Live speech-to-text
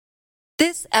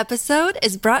This episode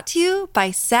is brought to you by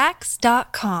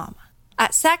Sax.com.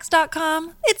 At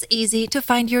Sax.com, it's easy to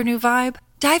find your new vibe.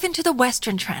 Dive into the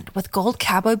Western trend with gold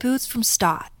cowboy boots from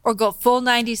Stott, or go full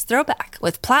 90s throwback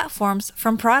with platforms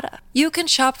from Prada. You can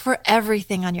shop for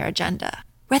everything on your agenda,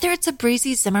 whether it's a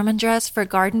breezy Zimmermann dress for a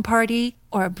garden party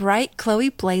or a bright Chloe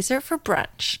blazer for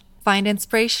brunch. Find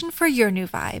inspiration for your new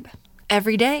vibe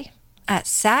every day at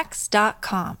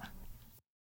Sax.com.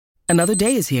 Another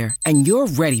day is here, and you're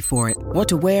ready for it. What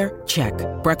to wear? Check.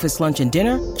 Breakfast, lunch, and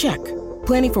dinner? Check.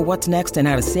 Planning for what's next and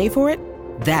how to save for it?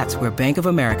 That's where Bank of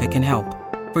America can help.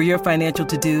 For your financial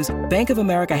to-dos, Bank of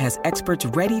America has experts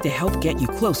ready to help get you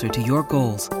closer to your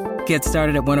goals. Get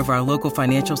started at one of our local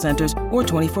financial centers or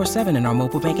 24/7 in our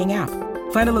mobile banking app.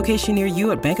 Find a location near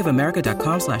you at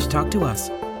bankofamerica.com/talktous.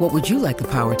 What would you like the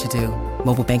power to do?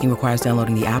 Mobile banking requires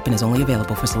downloading the app and is only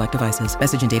available for select devices.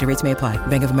 Message and data rates may apply.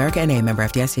 Bank of America N.A., member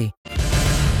FDIC.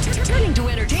 Turning to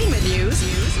entertainment news.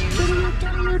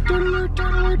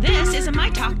 This is a My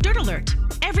Talk Dirt Alert.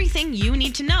 Everything you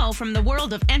need to know from the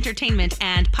world of entertainment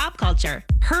and pop culture.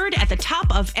 Heard at the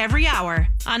top of every hour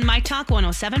on My Talk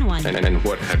 107.1. And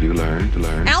what have you learned?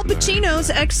 Al Pacino's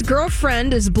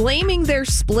ex-girlfriend is blaming their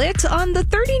split on the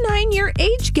 39-year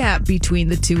age gap between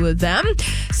the two of them.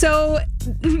 So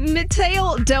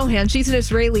Mateo Dohan, she's an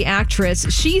Israeli actress.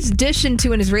 She's dishing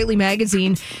to an Israeli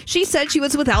magazine. She said she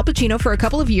was with Al Pacino for a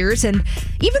couple of years, and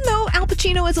even though Al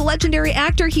Pacino is a legendary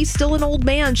actor, he's still an old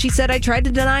man. She said, I tried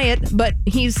to deny it, but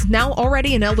he's now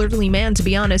already an elderly man, to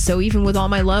be honest, so even with all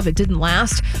my love, it didn't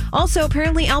last. Also,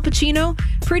 apparently Al Pacino,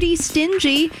 pretty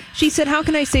stingy. She said, how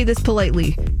can I say this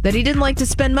politely? That he didn't like to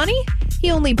spend money? He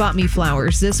only bought me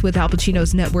flowers. This with Al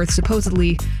Pacino's net worth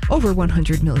supposedly over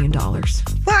 $100 million.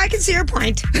 Well, I can see your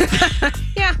point.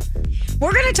 Yeah.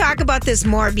 We're going to talk about this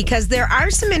more because there are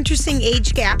some interesting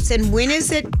age gaps. And when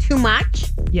is it too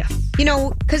much? Yes. You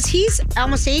know, because he's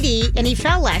almost 80 and he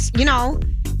fell less, you know.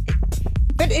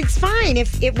 But it's fine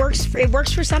if it works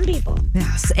for some people.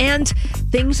 Yes. And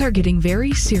things are getting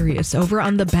very serious over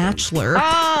on The Bachelor.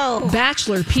 Oh.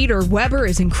 Bachelor Peter Weber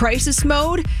is in crisis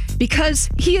mode because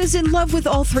he is in love with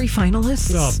all three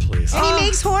finalists. Oh, please. And he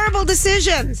makes horrible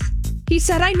decisions. He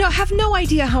said, I have no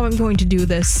idea how I'm going to do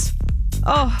this.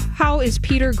 Oh, how is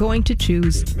Peter going to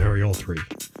choose? Marry all three.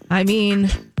 I mean,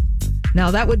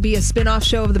 now that would be a spin-off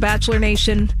show of The Bachelor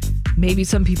Nation. Maybe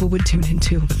some people would tune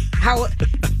into. How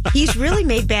he's really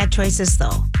made bad choices,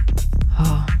 though.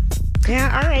 Oh.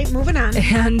 Yeah, all right, moving on.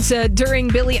 And during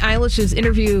Billie Eilish's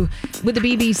interview with the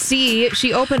BBC,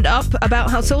 she opened up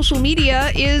about how social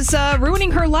media is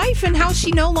ruining her life and how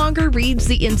she no longer reads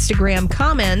the Instagram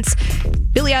comments.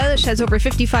 Billie Eilish has over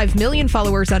 55 million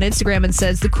followers on Instagram and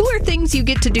says, the cooler things you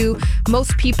get to do,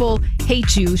 most people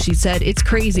hate you, she said. It's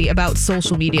crazy about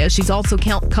social media. She's also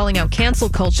calling out cancel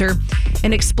culture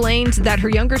and explained that her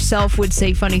younger self would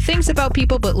say funny things about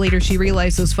people, but later she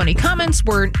realized those funny comments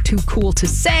weren't too cool to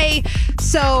say.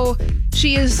 So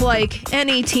she is like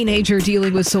any teenager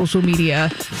dealing with social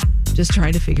media, just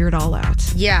trying to figure it all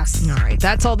out. Yes. All right.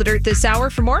 That's all the dirt this hour.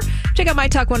 For more, check out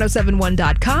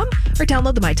mytalk1071.com or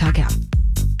download the MyTalk app.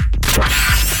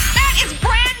 That is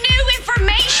brand new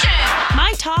information.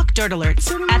 My Talk Dirt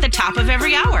Alerts at the top of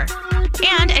every hour.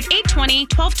 And at 8:20,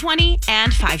 12:20,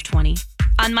 and 5:20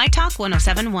 on My Talk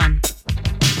 107.1.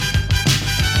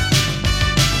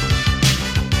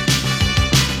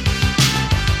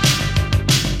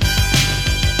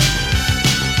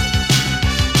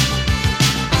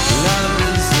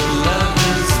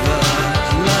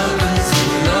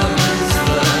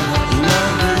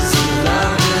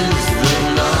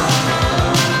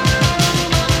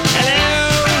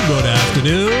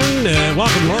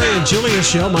 Welcome, Lori and Julia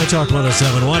Show, My Talk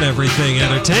 107.1, Everything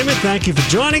Entertainment. Thank you for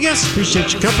joining us.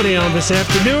 Appreciate your company on this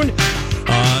afternoon.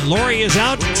 Lori is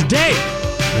out today.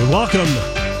 We welcome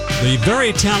the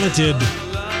very talented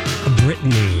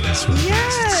Brittany. Yes.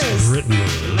 Brittany.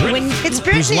 It's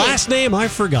Brittany. Whose last name I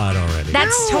forgot already.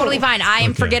 That's totally fine. I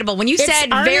am forgettable. When you said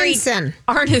Arneson.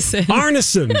 Arneson.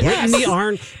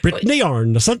 Brittany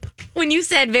Arneson. When you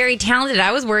said very talented,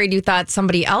 I was worried you thought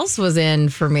somebody else was in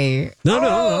for me.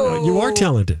 No. You are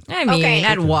talented. I mean,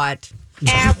 at what?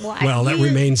 At what? Well, that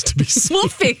remains to be seen. We'll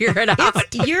figure it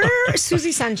out. You're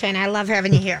Susie Sunshine. I love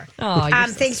having you here. Oh,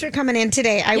 thanks for coming in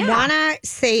today. I want to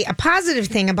say a positive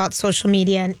thing about social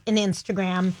media and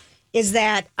Instagram is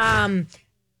that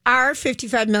our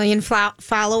 55 million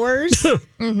followers.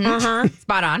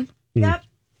 Spot on. Yep.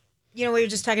 You know, we were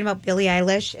just talking about Billie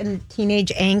Eilish and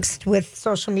teenage angst with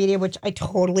social media, which I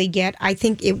totally get. I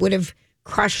think it would have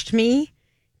crushed me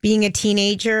being a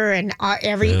teenager and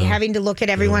having to look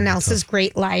at everyone else's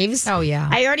great lives. Oh, yeah.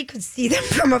 I already could see them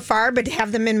from afar, but to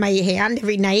have them in my hand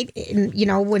every night, and,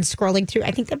 when scrolling through, I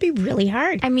think that'd be really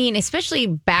hard. I mean, especially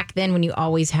back then when you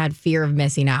always had fear of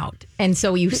missing out. And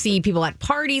so you see people at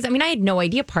parties. I mean, I had no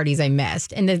idea parties I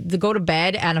missed. And the go to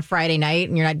bed on a Friday night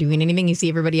and you're not doing anything, you see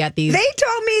everybody at these. They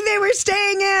told me they were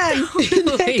staying in. Totally.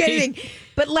 Not kidding.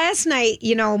 But last night,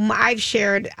 I've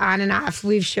shared on and off.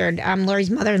 We've shared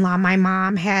Lori's mother-in-law. My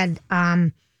mom had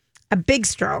a big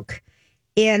stroke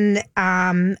in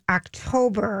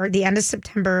October, the end of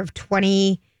September of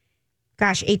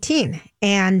 2018.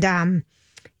 And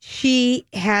she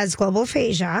has global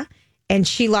aphasia, and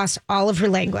she lost all of her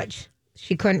language.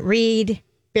 She couldn't read,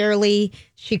 barely.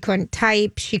 She couldn't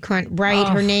type. She couldn't write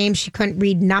her name. She couldn't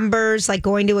read numbers, like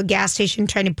going to a gas station,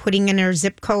 putting in her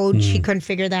zip code. She couldn't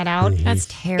figure that out. That's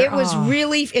terrible. It was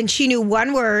really, and she knew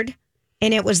one word,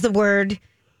 and it was the word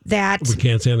that we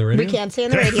can't say on the radio. We can't say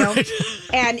on the radio.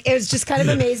 And it was just kind of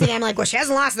amazing. I'm like, well, she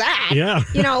hasn't lost that. Yeah.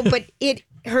 But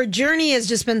her journey has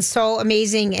just been so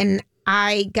amazing. And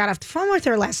I got off the phone with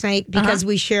her last night because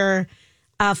we share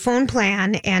a phone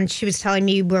plan, and she was telling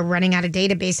me we're running out of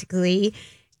data basically.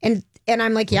 And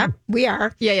I'm like, yep, we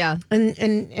are. Yeah.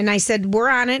 And I said, we're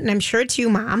on it, and I'm sure it's you,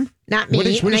 Mom, not me.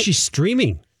 What is she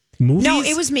streaming? Movies? No,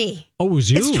 it was me. Oh, it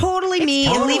was you? It's totally me,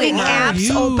 and totally leaving her.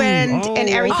 apps opened and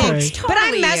everything. Okay. But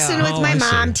I'm Totally messing you. with my I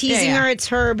mom, see. teasing Yeah. her. It's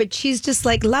her, but she's just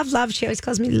like, love. She always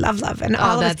calls me love. And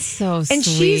all of that's it. so And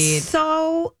sweet. she's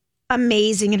so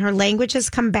amazing, and her language has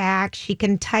come back. She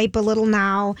can type a little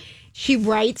now. She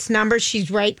writes numbers.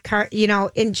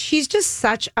 And she's just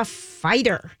such a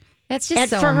fighter. That's just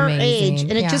so for her amazing. age.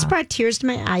 And it just brought tears to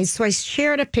my eyes. So I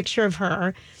shared a picture of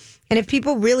her. And if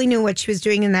people really knew what she was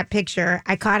doing in that picture,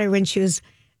 I caught her when she was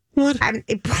doing her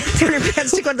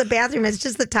best to go to the bathroom. It's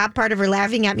just the top part of her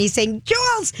laughing at me, saying,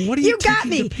 Jules, What are you got taking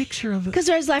me. the picture of it? Because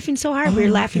I was laughing so hard. We were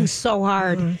laughing so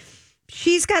hard.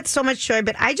 She's got so much joy,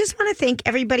 but I just want to thank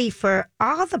everybody for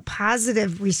all the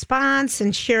positive response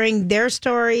and sharing their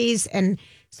stories. And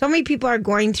so many people are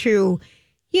going through,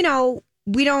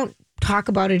 we don't talk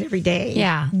about it every day.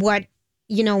 Yeah. When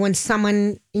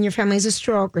someone in your family has a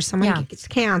stroke or someone Yeah. gets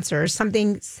cancer or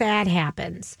something sad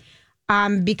happens,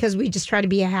 because we just try to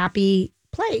be a happy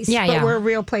place. Yeah, but yeah. we're a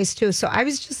real place too. So I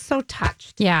was just so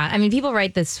touched. Yeah. I mean, people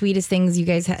write the sweetest things you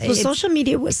guys have. So social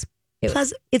media was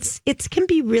pleasant. It can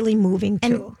be really moving too.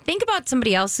 And think about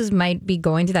somebody else who might be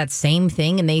going through that same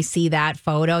thing and they see that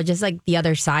photo, just like the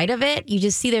other side of it. You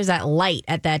just see there's that light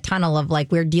at that tunnel of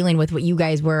like, we're dealing with what you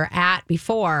guys were at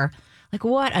before. Like,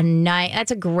 what a night.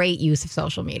 That's a great use of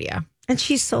social media. And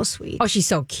she's so sweet. Oh, she's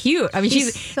so cute. I mean,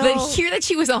 she's hear that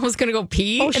she was almost going to go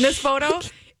pee in this photo.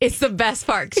 It's the best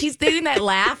part. She's doing that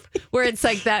laugh where it's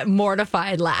like that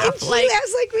mortified laugh. And she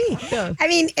laughs like me. Yeah. I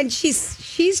mean, and she's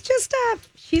just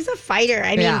she's a fighter.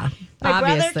 I mean, Yeah, my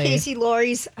brother obviously. Casey,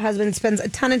 Lori's husband, spends a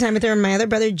ton of time with her, and my other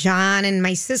brother John, and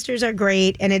my sisters are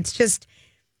great. And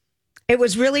it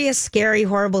was really a scary,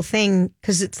 horrible thing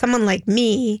because it's someone like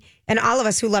me and all of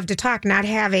us who love to talk, not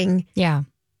having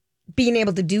being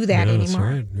able to do that That's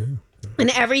anymore. right. Yeah. And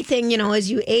everything,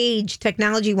 as you age,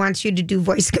 technology wants you to do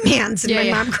voice commands, and my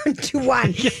mom couldn't do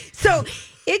one. So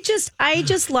I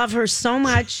just love her so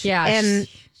much. Yeah, And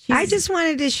I just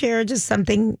wanted to share just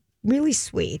something really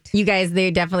sweet. You guys,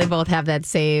 they definitely both have that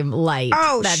same light.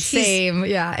 Oh, that same,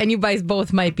 yeah. And you guys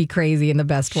both might be crazy in the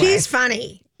best way. She's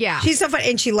funny. Yeah. She's so funny.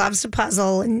 And she loves to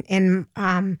puzzle. And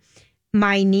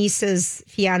my niece's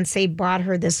fiance bought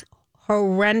her this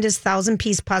horrendous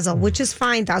 1,000-piece puzzle, which is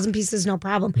fine. 1,000 pieces, no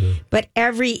problem. But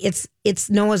it's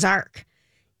Noah's Ark.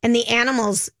 And the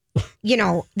animals,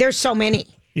 there's so many.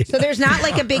 So there's not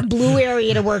like a big blue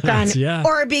area to work on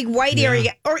or a big white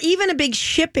area or even a big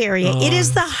ship area. It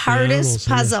is the hardest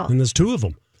puzzle. And there's two of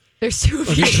them. There's two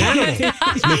of you. Each animal.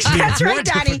 Makes it That's more right,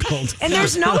 Donnie. difficult. And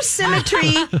there's no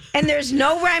symmetry and there's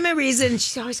no rhyme or reason.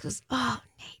 She always goes, oh,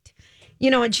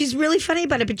 Nate. And she's really funny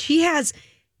about it, but she has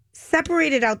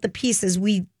separated out the pieces.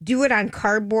 We do it on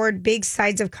cardboard, big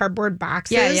sides of cardboard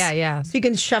boxes. Yeah. So you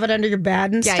can shove it under your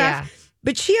bed and stuff. Yeah.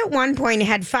 But she at one point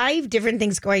had 5 different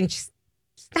things going. It's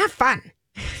not fun.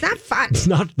 It's not fun. It's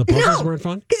not, the puzzles weren't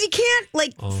fun? Because you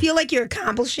can't feel like you're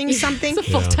accomplishing something. It's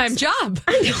a full-time job.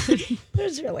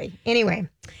 There's really. Anywho,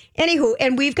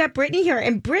 and we've got Brittany here.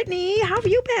 And Brittany, how have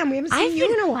you been? We haven't seen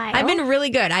you in a while. I've been really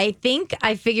good. I think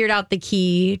I figured out the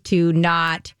key to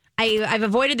not... I've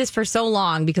avoided this for so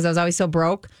long because I was always so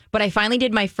broke, but I finally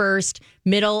did my first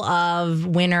middle of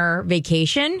winter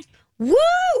vacation. Woo!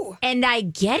 And I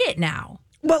get it now.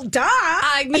 Well, duh.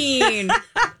 I mean,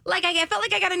 like I felt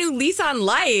like I got a new lease on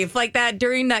life like that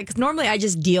during that, because normally I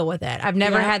just deal with it. I've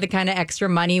never had the kind of extra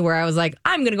money where I was like,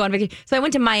 I'm going to go on vacation. So I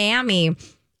went to Miami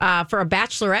for a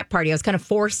bachelorette party. I was kind of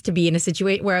forced to be in a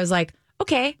situation where I was like,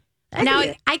 okay, now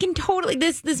I can totally,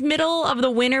 this middle of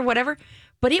the winter, whatever.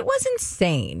 But it was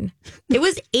insane. It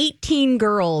was 18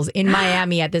 girls in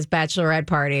Miami at this bachelorette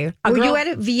party. Were you at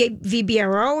a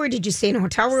VBRO or did you stay in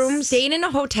hotel rooms? Stayed in a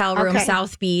hotel room,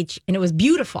 South Beach, and it was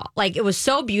beautiful. Like, it was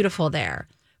so beautiful there.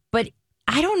 But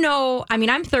I don't know. I mean,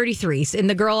 I'm 33, and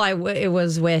the girl it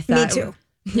was with... Me too.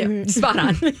 Yeah, spot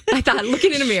on. I thought,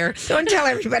 looking in a mirror. Don't tell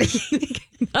everybody.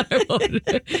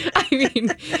 I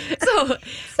mean, so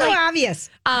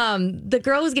obvious. The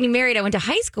girl who's getting married, I went to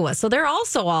high school with, so they're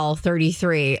also all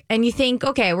 33. And you think,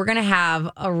 okay, we're going to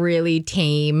have a really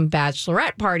tame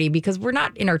bachelorette party because we're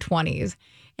not in our 20s.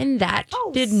 And that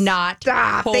did not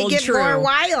hold They get true. more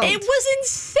wild. It was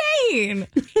insane.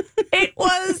 It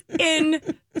was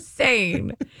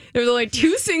insane. There was only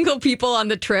 2 single people on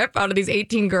the trip out of these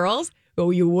 18 girls. Oh,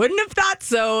 you wouldn't have thought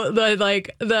so.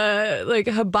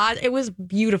 The hibachi, it was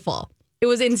beautiful. It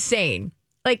was insane.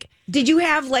 Like, did you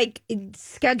have like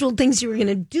scheduled things you were going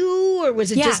to do, or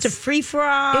was it just a free for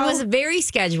all? It was very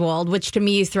scheduled, which to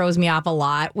me throws me off a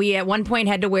lot. We at one point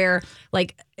had to wear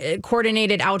like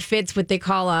coordinated outfits, what they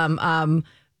call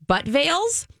butt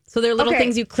veils. So they're little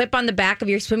things you clip on the back of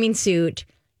your swimming suit.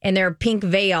 And they're pink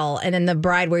veil, and then the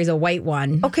bride wears a white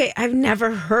one. Okay, I've never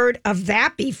heard of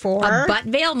that before. A butt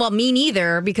veil? Well, me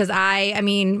neither, because I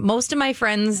mean, most of my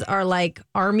friends are like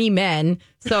army men.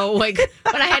 So, like,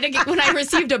 when I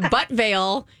received a butt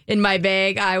veil in my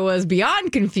bag, I was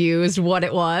beyond confused what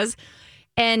it was.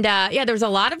 And there was a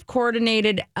lot of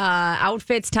coordinated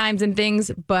outfits, times, and things.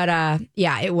 But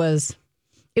it was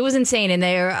insane. And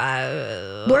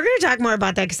we're going to talk more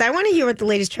about that because I want to hear what the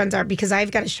latest trends are, because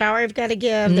I've got a shower I've got to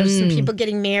give. There's some people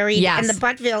getting married. Yes. And the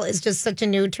butt veil is just such a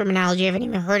new terminology. I haven't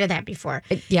even heard of that before.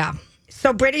 Yeah.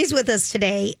 So Brittany's with us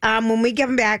today. When we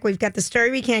come back, we've got the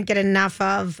story we can't get enough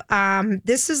of.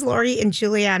 This is Lori and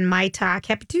Julia on My Talk.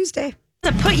 Happy Tuesday.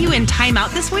 To put you in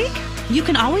timeout this week? You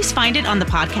can always find it on the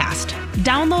podcast.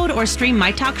 Download or stream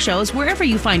My Talk shows wherever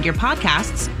you find your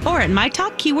podcasts or at My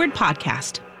Talk keyword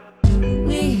podcast.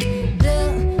 We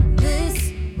built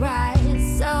this right,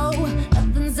 so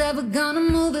nothing's ever gonna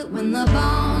move it when the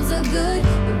bones are good.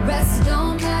 The rest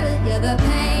don't matter, yeah, the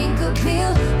pain could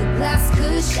peel, the glass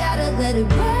could shatter, let it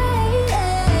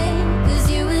rain,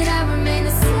 'cause you and I remain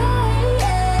the same.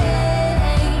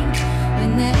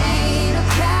 When there ain't a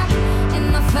crack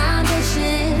in the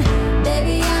foundation,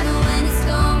 baby, I know when it's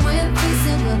gone, we're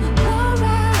facing, we'll go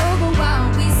right over while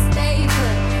we stay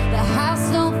put. The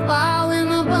house don't fall when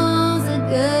the bones are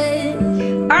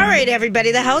good. All right,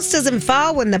 everybody. The house doesn't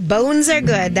fall when the bones are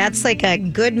good. That's like a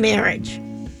good marriage.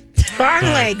 Strong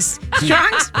legs.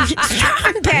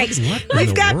 Strong pegs.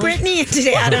 We've got Brittany in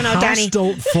today. I don't know, House Donnie.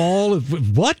 don't fall.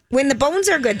 What? When the bones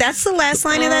are good. That's the last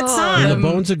line of that When song. the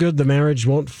bones are good, the marriage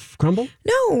won't crumble?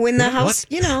 No, when the house,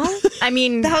 What? I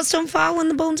mean, the house don't fall when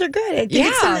the bones are good. I think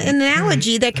it's an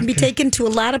analogy that can be taken to a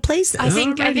lot of places. I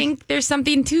think there's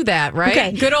something to that, right?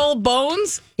 Okay. Good old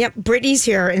bones. Yep, Brittany's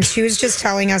here, and she was just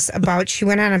telling us about, she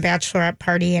went on a bachelorette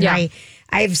party, and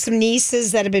I have some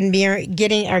nieces that have been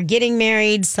getting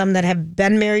married, some that have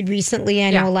been married recently.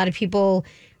 I know a lot of people,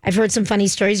 I've heard some funny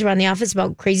stories around the office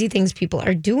about crazy things people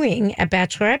are doing at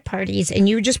bachelorette parties. And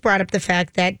you just brought up the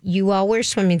fact that you all wear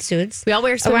swimming suits. We all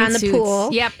wear swimming around suits. the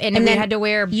pool. Yep, and we then had to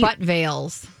wear butt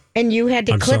veils. And you had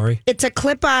to clip. Sorry. It's a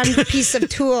clip-on piece of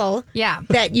tulle.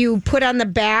 That you put on the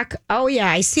back. Oh yeah,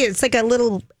 I see it. It's like a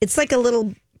little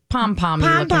pom-pom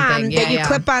that you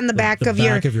clip on the back of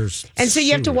your. And so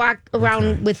you have to walk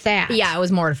around with that. Yeah, it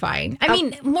was mortifying. I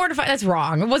mean, mortifying, that's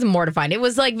wrong. It wasn't mortifying. It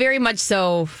was like very much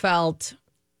so felt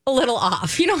a little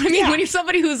off. You know what I mean? When you're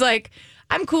somebody who's like,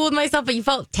 I'm cool with myself, but you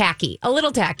felt tacky, a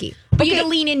little tacky. But you can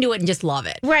lean into it and just love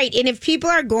it. Right. And if people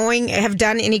are have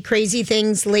done any crazy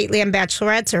things lately on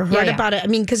bachelorettes or heard about it, I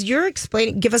mean, because you're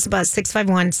explaining, give us about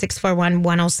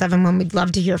 651-641-1071. We'd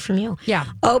love to hear from you. Yeah.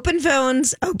 Open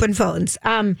phones.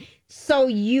 So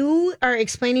you are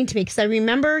explaining to me, because I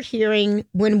remember hearing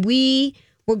when we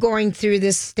were going through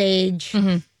this stage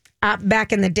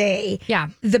back in the day. Yeah.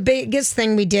 The biggest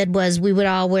thing we did was we would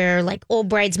all wear like old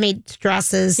bridesmaid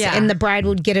dresses, and the bride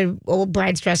would get an old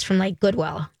bride's dress from like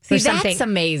Goodwill. See, or something. that's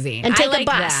amazing. And take I like a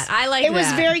bus. that. I like it that. was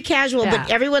very casual, but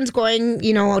everyone's going,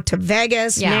 to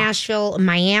Vegas, Nashville,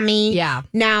 Miami. Yeah.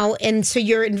 Now, and so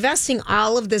you're investing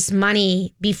all of this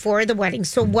money before the wedding.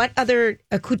 So what other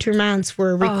accoutrements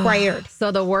were required?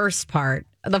 So the worst part,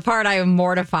 the part I am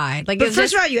mortified. Like, But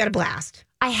first of all, you had a blast.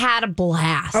 I had a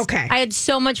blast. Okay. I had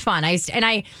so much fun. I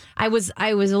was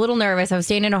a little nervous. I was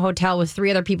staying in a hotel with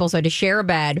 3 other people, so I had to share a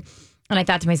bed. And I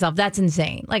thought to myself, that's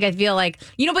insane. Like, I feel like,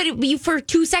 but you for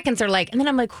 2 seconds are like, and then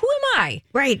I'm like, who am I?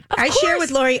 Right. Of I share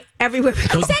course. with Lori everywhere.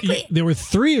 Exactly. There were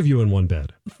 3 of you in one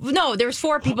bed. No, there was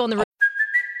 4 people in the room.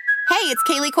 Hey, it's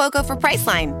Kaylee Cuoco for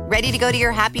Priceline. Ready to go to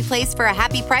your happy place for a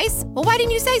happy price? Well, why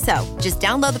didn't you say so? Just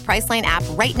download the Priceline app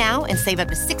right now and save up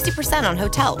to 60% on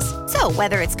hotels. So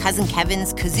whether it's Cousin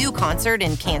Kevin's Kazoo Concert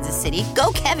in Kansas City,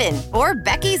 go Kevin, or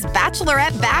Becky's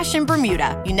Bachelorette Bash in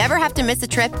Bermuda, you never have to miss a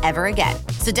trip ever again.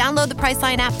 So download the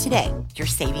Priceline app today. Your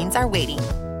savings are waiting.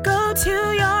 Go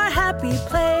to your happy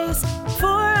place for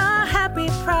a happy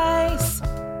price.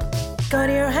 Go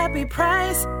to your happy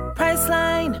price,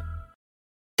 Priceline.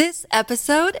 This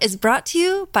episode is brought to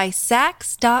you by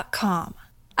Sax.com.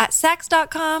 At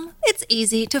Sax.com, it's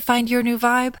easy to find your new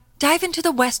vibe. Dive into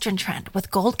the Western trend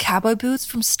with gold cowboy boots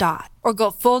from Stott, or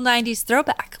go full 90s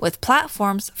throwback with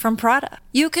platforms from Prada.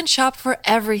 You can shop for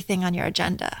everything on your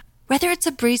agenda, whether it's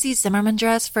a breezy Zimmermann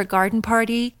dress for a garden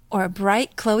party or a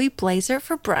bright Chloe blazer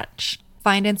for brunch.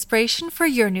 Find inspiration for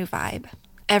your new vibe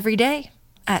every day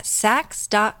at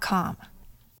Sax.com.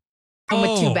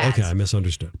 With 2 bags. Okay, I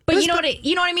misunderstood. But you know what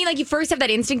I mean? Like, you first have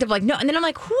that instinct of like, no, and then I'm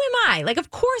like, who am I? Like,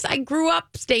 of course I grew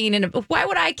up staying in why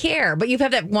would I care? But you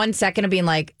have that 1 second of being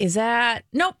like, is that,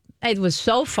 nope. It was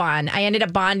so fun. I ended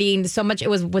up bonding so much. It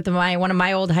was with one of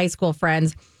my old high school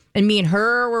friends, and me and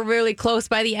her were really close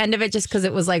by the end of it just because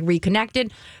it was like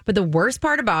reconnected. But the worst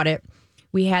part about it,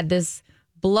 we had this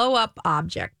blow up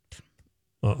object.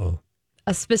 A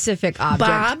specific object.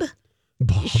 Bob?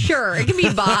 Sure, it can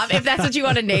be Bob if that's what you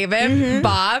want to name him. Mm-hmm.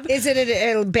 Bob. Is it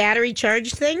a battery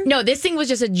charged thing? No, this thing was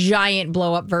just a giant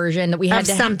blow up version that we had of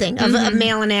to something of a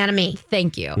male anatomy.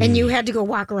 Thank you. And you had to go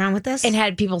walk around with this and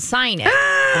had people sign it.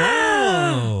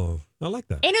 Oh, I like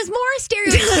that. And it was more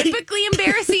stereotypically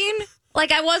embarrassing.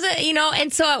 Like, I wasn't,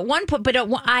 and so at one point, but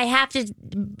I have to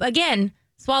again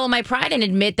swallow my pride and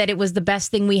admit that it was the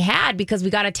best thing we had because we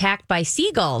got attacked by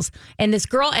seagulls. And this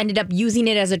girl ended up using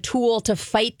it as a tool to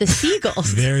fight the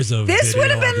seagulls. There's a This video would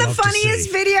have been I'd the love to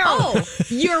funniest see. video. Oh,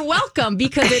 you're welcome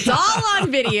because it's all on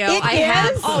video. It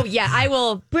is? I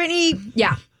will. Brittany.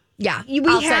 Yeah. I'll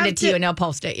send have it to you and I'll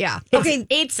post it. Yeah. Okay.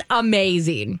 It's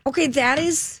amazing. Okay, that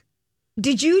is.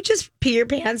 Did you just pee your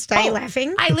pants, die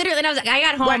laughing? I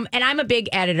got home and I'm a big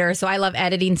editor, so I love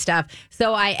editing stuff.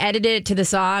 So I edited it to the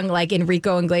song like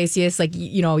Enrico Iglesias, like,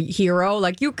 hero,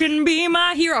 like you can be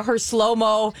my hero. Her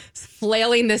slow-mo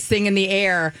flailing this thing in the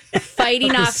air,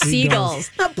 fighting off seagulls.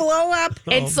 A blow up.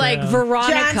 It's like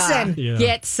Veronica, Johnson.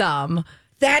 get some.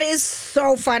 That is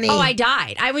so funny. Oh, I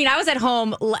died. I mean, I was at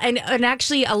home, and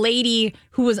actually a lady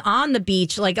who was on the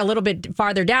beach, like a little bit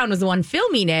farther down, was the one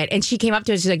filming it. And she came up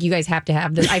to us, she's like, you guys have to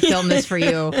have this. I filmed this for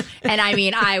you. And I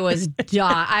mean, it was...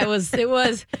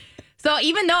 So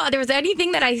even though there was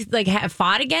anything that I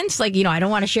fought against, I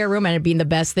don't want to share a room and it being the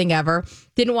best thing ever.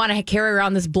 Didn't want to carry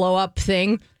around this blow up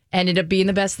thing. Ended up being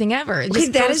the best thing ever. It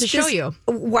just goes to show you.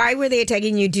 Why were they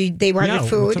attacking you? Do they want your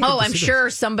food? Oh, I'm sure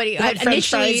somebody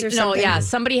initially.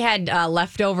 Somebody had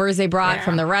leftovers they brought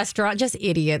from the restaurant. Just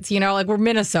idiots, Like we're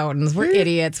Minnesotans, we're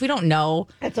idiots. We don't know.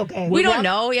 That's okay. We don't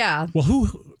know. Yeah.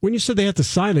 Well, when you said they had to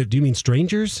sign it, do you mean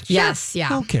strangers? Yes.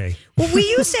 Yeah. Okay. Well, we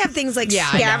used to have things like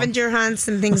scavenger hunts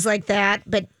and things like that,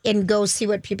 and go see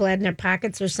what people had in their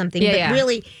pockets or something.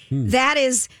 Really, that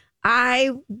is. I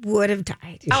would have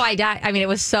died. Oh, I died. I mean, it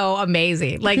was so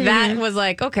amazing. Like that was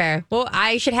like, okay, well,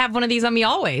 I should have one of these on me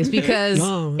always because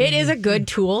it is a good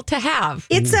tool to have.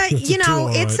 It's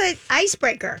it's an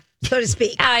icebreaker, so to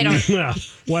speak. I don't.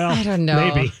 Well, I don't know.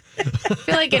 Maybe. I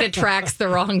feel like it attracts the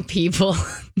wrong people.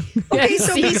 Okay,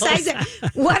 so besides that,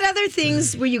 what other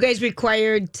things were you guys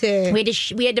required to?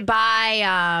 We had to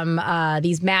buy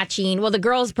these matching. Well, the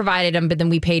girls provided them, but then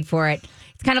we paid for it.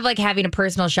 It's kind of like having a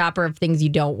personal shopper of things you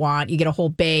don't want. You get a whole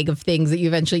bag of things that you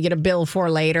eventually get a bill for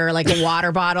later, like a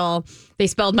water bottle. They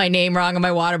spelled my name wrong on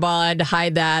my water bottle. I had to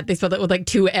hide that. They spelled it with like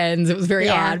 2 N's. It was very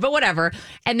odd, but whatever.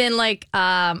 And then like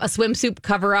a swimsuit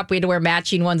cover up. We had to wear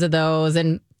matching ones of those.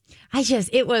 And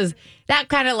it was that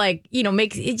kind of like,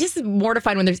 makes it just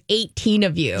mortifying when there's 18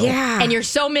 of you. Yeah. And you're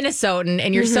so Minnesotan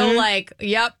and you're so like,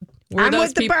 yep. I'm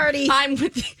with the party.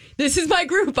 This is my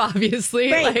group, obviously.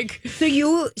 Right. Like, so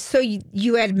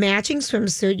you had matching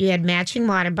swimsuit, you had matching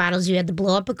water bottles, you had the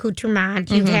blow up accoutrement,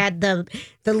 you had the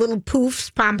little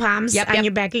poofs, pom poms on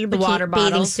your back of your water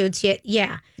bathing bottles. suits.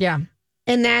 Yeah. Yeah.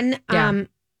 And then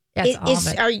that's all of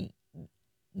it.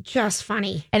 just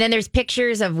funny. And then there's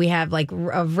pictures of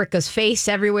of Ricka's face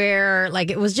everywhere.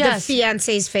 Like it was just the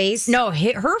fiance's face. No,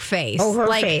 her face. Oh, her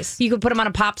like, face. You could put them on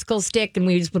a popsicle stick, and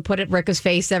we just would put Ricka's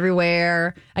face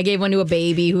everywhere. I gave one to a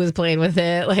baby who was playing with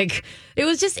it. Like it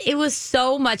was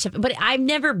so much. But I've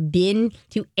never been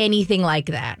to anything like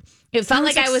that. It felt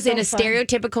like I was in a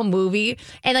stereotypical movie.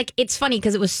 And like, it's funny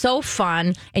because it was so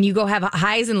fun and you go have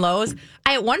highs and lows.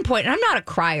 I, at one point, and I'm not a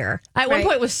crier, I at one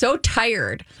point was so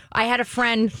tired. I had a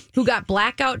friend who got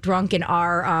blackout drunk in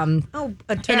our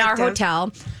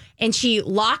hotel, and she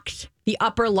locked the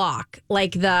upper lock,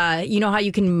 like you know how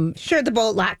you can... Sure, the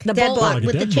bolt lock. The bolt lock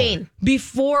with the chain.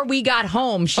 Before we got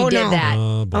home, she did that.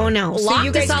 Oh, no. So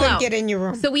you guys couldn't out. get in your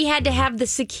room. So we had to have the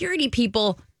security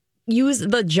people use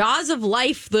the Jaws of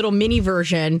Life little mini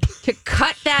version to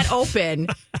cut that open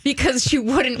because she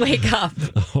wouldn't wake up.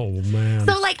 Oh, man.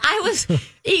 So, like, there was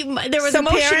so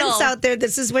emotional... parents out there,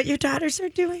 this is what your daughters are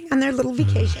doing on their little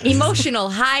vacations. Emotional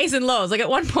highs and lows. Like, at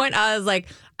one point, I was like...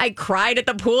 I cried at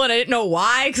the pool and I didn't know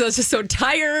why because I was just so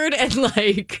tired. And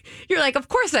like, you're like, of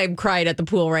course I'm crying at the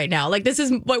pool right now. Like, this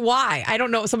is why. I don't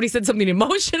know. Somebody said something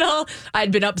emotional.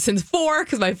 I'd been up since 4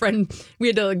 because my friend, we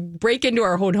had to break into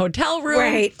our own hotel room.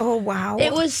 Right. Oh, wow.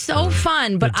 It was so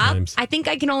fun. But I think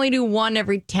I can only do one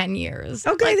every 10 years.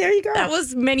 Okay, there you go. That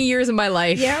was many years of my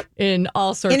life in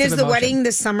all sorts of emotion. And is the wedding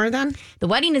this summer then? The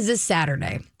wedding is this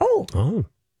Saturday. Oh.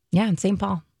 Yeah, in St.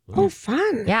 Paul. Oh,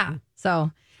 fun. Yeah.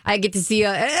 So... I get to see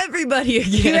everybody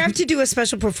again. Do you have to do a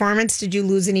special performance? Did you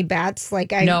lose any bets?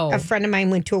 Like No. A friend of mine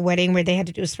went to a wedding where they had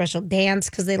to do a special dance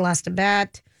because they lost a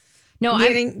bet. No,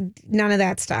 none of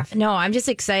that stuff. No, I'm just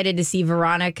excited to see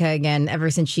Veronica again ever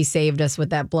since she saved us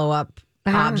with that blow up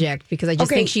object because I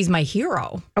just think she's my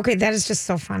hero. Okay, that is just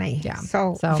so funny. Yeah.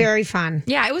 So very fun.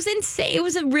 Yeah, it was insane. It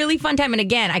was a really fun time. And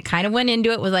again, I kind of went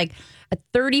into it with like a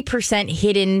 30%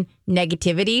 hidden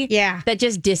negativity that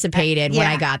just dissipated when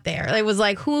I got there. It was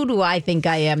like, who do I think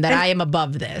I am that I am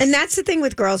above this? And that's the thing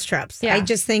with girls' trips. Yeah. I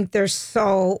just think they're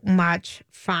so much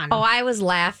fun. Oh, I was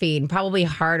laughing probably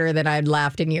harder than I'd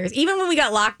laughed in years. Even when we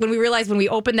got locked, when we realized when we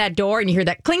opened that door and you hear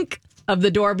that clink of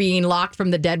the door being locked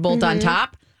from the deadbolt on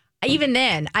top. Even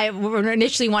then, I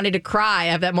initially wanted to cry. I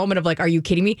have that moment of like, are you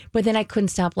kidding me? But then I couldn't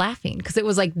stop laughing because it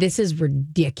was like, this is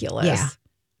ridiculous. Yeah.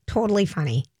 Totally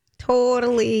funny.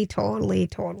 Totally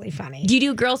funny. Do you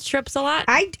do girls' trips a lot?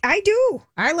 I do.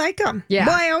 I like them. Yeah.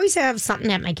 Well, I always have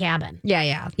something at my cabin.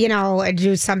 Yeah. You know, I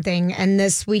do something. And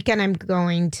this weekend I'm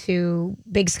going to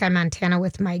Big Sky, Montana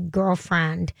with my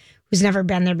girlfriend who's never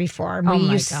been there before. Oh, we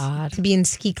my used God. to be in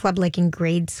ski club like in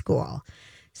grade school.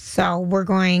 So we're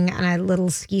going on a little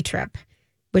ski trip,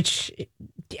 which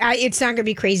it's not going to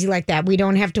be crazy like that. We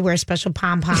don't have to wear special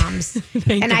pom-poms.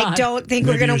 And I don't think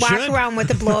we're going to walk around with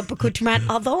a blow-up accoutrement,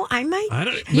 although I might.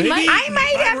 I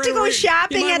might have to go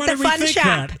shopping at the fun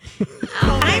shop.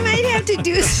 I might have to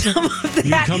do some of that.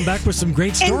 You come back with some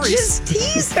great stories. And just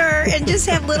tease her and just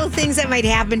have little things that might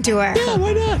happen to her. Yeah,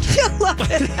 why not? She'll love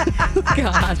it.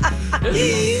 God.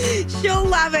 She'll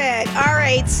love it. All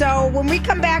right. So when we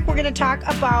come back, we're going to talk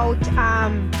about...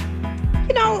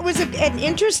 it was an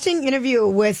interesting interview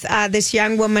with this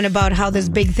young woman about how this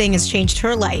big thing has changed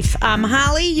her life.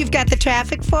 Holly, you've got the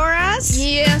traffic for us?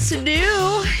 Yes, I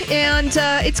do. And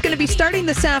it's going to be starting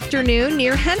this afternoon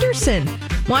near Henderson.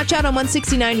 Watch out on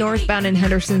 169 northbound in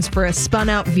Henderson's for a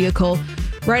spun-out vehicle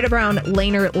right around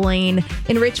Laner Lane.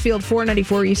 In Richfield,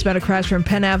 494 eastbound, a crash from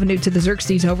Penn Avenue to the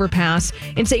Xerxes overpass.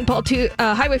 In St. Paul,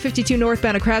 Highway 52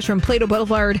 northbound, a crash from Plato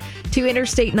Boulevard to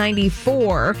Interstate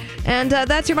 94. And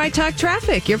that's your My Talk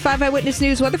traffic. Your 5 Eyewitness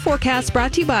News weather forecast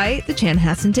brought to you by the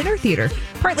Chanhassen Dinner Theater.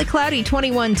 Partly cloudy,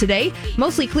 21 today.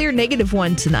 Mostly clear,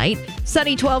 -1 tonight.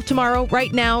 Sunny, 12 tomorrow.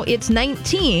 Right now, it's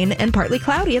 19 and partly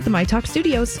cloudy at the My Talk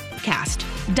studios.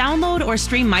 Download or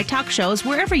stream My Talk shows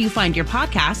wherever you find your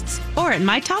podcasts or at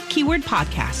My Talk Keyword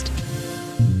Podcast.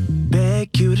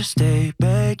 Beg you to stay,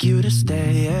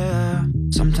 yeah.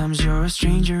 Sometimes you're a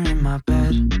stranger in my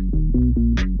bed.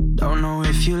 Don't know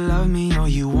if you love me or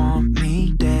you want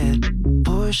me dead.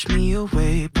 Push me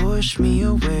away, then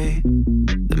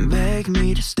beg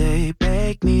me to stay,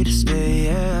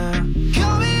 yeah.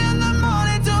 Call me in the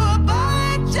morning to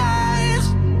apologize.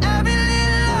 Every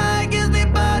little lie gives me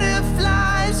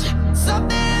butterflies.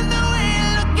 Something in the way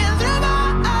you're looking through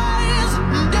my eyes.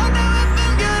 Don't know if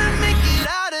I'm gonna make it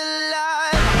out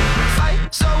alive. Fight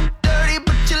so dirty,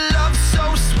 but your love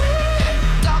so sweet.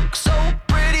 Talk so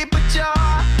pretty, but your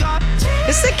heart got teeth.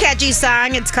 This is a catchy catchy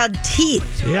song. It's called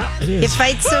Teeth. Yeah, it You is.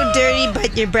 fight so dirty,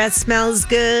 but your breath smells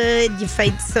good. You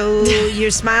fight so,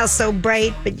 your smile so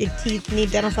bright, but your teeth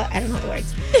need dental floss. I don't know the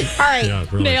words. All right. Yeah,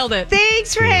 really. Nailed it.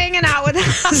 Thanks for hanging out with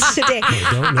us today.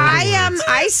 don't know the words.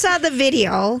 I saw the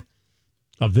video.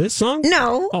 Of this song?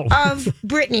 No, Oh. of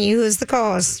Brittany, who is the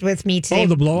co-host with me today. Oh,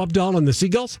 the blow up doll and the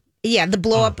seagulls? Yeah, the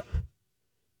blow up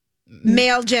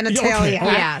male genitalia. Okay.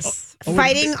 Oh, Yes.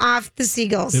 Fighting off the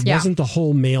seagulls. It wasn't the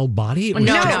whole male body? It was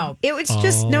No, just- no. It was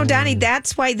just, no, Donnie,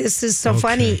 that's why this is so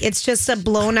funny. It's just a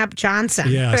blown up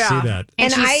Johnson. Yeah, I see that.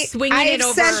 And she's I swinging it I've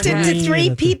over sent her it head. to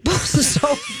 3 people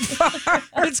so far.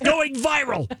 It's going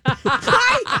viral.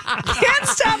 I can't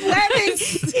stop laughing.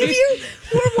 If you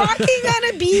were walking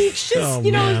on a beach, just, Oh,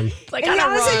 you know, man. Like and on all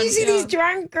a of a sudden run, you see yeah. these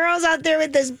drunk girls out there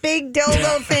with this big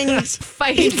dildo thing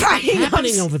Fighting. fighting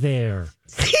happening off over there?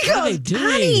 He What are they goes, doing?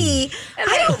 honey,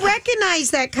 I don't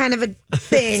recognize that kind of a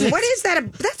thing. What is that?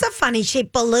 That's a funny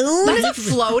shaped balloon. That's a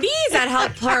floaties that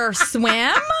help her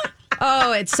swim.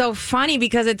 Oh, it's so funny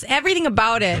because it's everything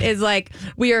about it is like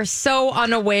we are so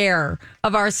unaware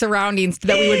of our surroundings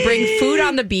that we would bring food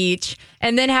on the beach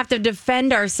and then have to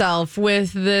defend ourselves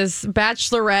with this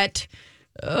bachelorette.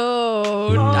 Oh,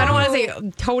 I don't want to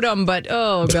say totem, but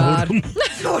oh god,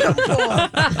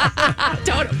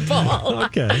 totem pole.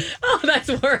 Okay. Oh, that's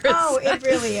worse. Oh, it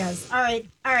really is. All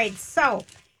right. So,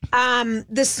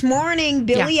 this morning,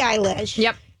 Billie Eilish.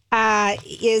 Yep.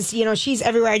 Is, you know, she's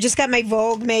everywhere. I just got my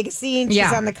Vogue magazine. She's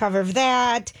Yeah. on the cover of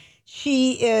that.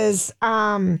 She is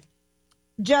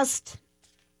just,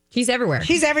 She's everywhere.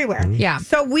 she's everywhere. Yeah.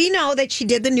 So we know that she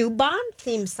did the new Bond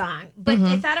theme song. But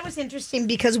I thought it was interesting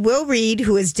because Will Reed,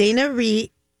 who is Dana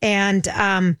Reed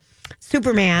and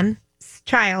Superman's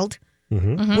child,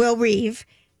 Will Reeve,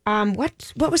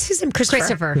 what was his name?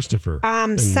 Christopher. Christopher.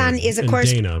 Son is a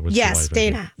correspondent. Dana was the Yes, wife, I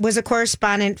think. Dana was a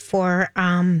correspondent for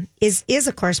is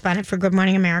a correspondent for Good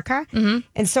Morning America,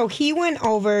 and so he went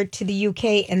over to the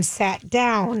UK and sat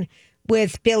down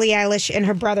with Billie Eilish and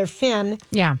her brother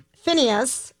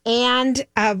Phineas, and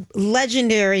a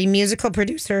legendary musical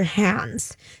producer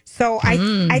Hans. So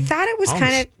I thought it was Hans.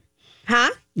 kind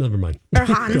of Never mind. or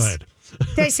Hans. Go ahead.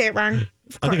 Did I say it wrong?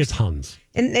 I think it's Hans.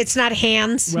 And it's not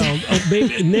hands. Well,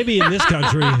 maybe in this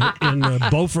country, in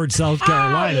Beaufort, South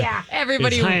Carolina, yeah.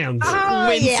 Everybody it's Hans. Oh, yeah.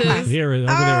 winces. Here, over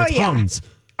there, it's yeah. Hans.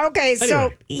 Okay, so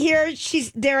Anyway. here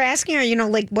they're asking her, you know,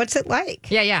 like, what's it like?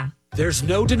 Yeah. There's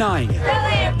no denying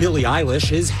it. Billie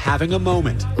Eilish is having a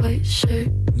moment.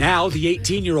 Now, the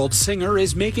 18-year-old singer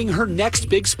is making her next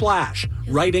big splash,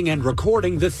 writing and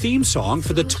recording the theme song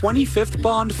for the 25th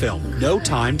Bond film, No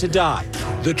Time to Die.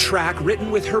 The track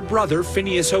written with her brother,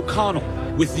 Phineas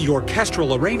O'Connell, with the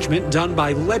orchestral arrangement done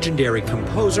by legendary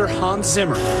composer Hans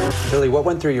Zimmer. Billy, what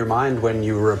went through your mind when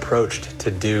you were approached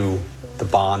to do the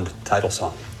Bond title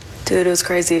song? Dude, it was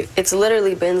crazy. It's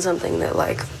literally been something that,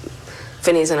 like,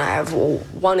 Phineas and I have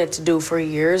wanted to do for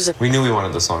years. We knew we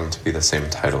wanted the song to be the same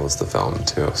title as the film,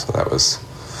 too, so that was...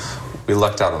 We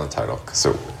lucked out on the title, because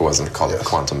it wasn't called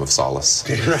Quantum of Solace.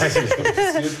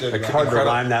 Right. Hard to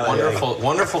rhyme that way.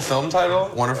 Wonderful film title,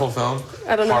 wonderful film.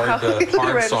 I don't know how we could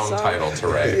hard write a song song. title to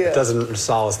write. Yeah.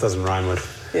 Solace doesn't rhyme with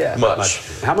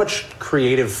much. How much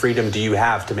creative freedom do you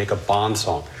have to make a Bond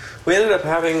song? We ended up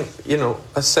having,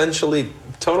 essentially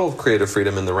total creative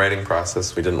freedom in the writing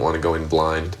process. We didn't want to go in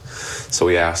blind. So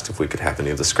we asked if we could have any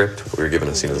of the script. We were given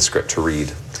a scene of the script to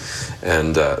read.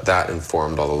 And that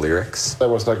informed all the lyrics. There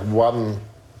was like one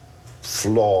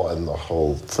flaw in the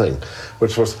whole thing,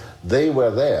 which was they were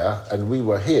there and we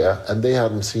were here and they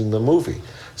hadn't seen the movie.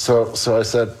 So I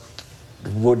said,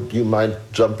 would you mind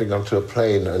jumping onto a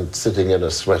plane and sitting in a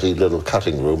sweaty little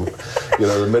cutting room, in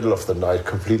the middle of the night,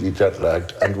 completely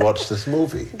jet-lagged, and watch this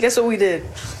movie? Guess what we did?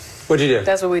 What'd you do?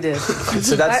 That's what we did.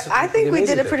 So that's I think the we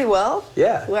amazing did it bit. pretty well.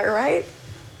 Yeah. Right?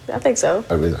 I think so.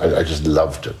 I mean, I just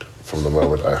loved it from the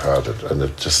moment I heard it, and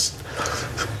it just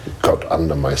got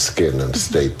under my skin and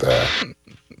stayed there.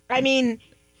 I mean,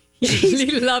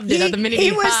 He loved it at the minute he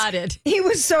had it. He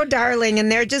was so darling,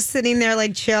 and they're just sitting there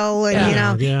like chill,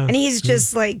 and and he's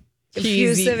just like Cheesy,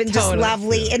 effusive and just totally.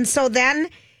 lovely. And so then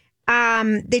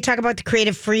they talk about the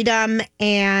creative freedom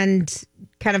and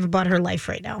kind of about her life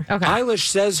right now. Okay. Eilish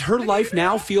says her life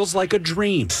now feels like a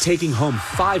dream, taking home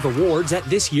 5 awards at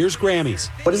this year's Grammys.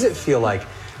 What does it feel like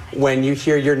when you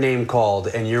hear your name called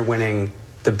and you're winning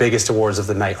the biggest awards of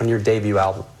the night on your debut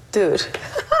album? Dude.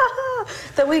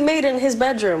 That we made in his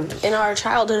bedroom, in our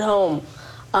childhood home.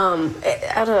 I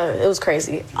don't know, it was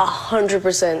crazy.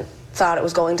 100% thought it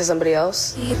was going to somebody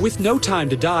else. With No Time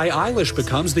to Die, Eilish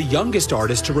becomes the youngest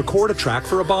artist to record a track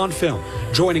for a Bond film,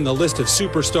 joining a list of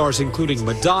superstars including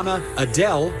Madonna,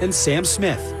 Adele, and Sam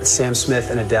Smith. Sam Smith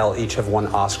and Adele each have won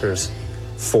Oscars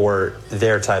for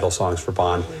their title songs for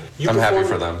Bond. I'm happy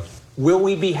for them. Will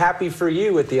we be happy for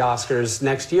you at the Oscars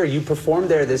next year? You performed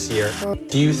there this year.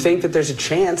 Do you think that there's a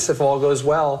chance, if all goes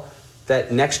well,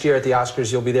 that next year at the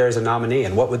Oscars you'll be there as a nominee?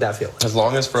 And what would that feel like? As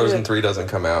long as Frozen 3 doesn't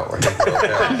come out, we're okay.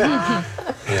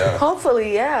 Yeah.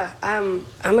 Hopefully, yeah. I'm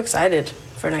excited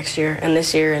for next year and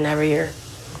this year and every year.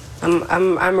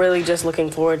 I'm really just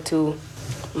looking forward to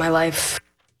my life.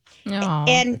 Aww.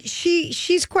 And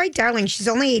she's quite darling. She's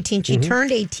only 18. She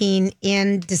turned 18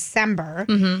 in December.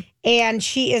 And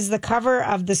she is the cover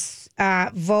of this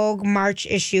Vogue March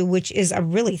issue, which is a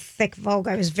really thick Vogue.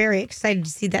 I was very excited to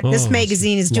see that. This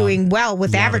magazine is doing well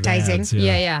with advertising.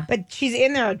 Yeah. But she's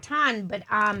in there a ton. But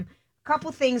a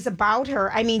couple things about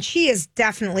her. I mean, she is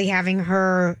definitely having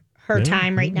her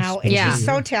time right now. And she's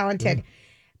so talented.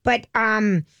 But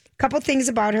a couple things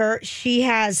about her. She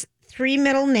has 3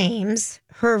 middle names.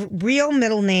 Her real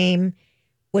middle name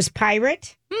was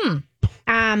Pirate.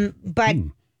 But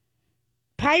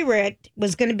Pirate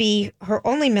was going to be her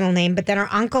only middle name, but then her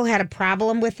uncle had a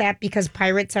problem with that because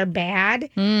pirates are bad.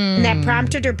 And that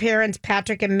prompted her parents,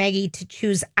 Patrick and Maggie, to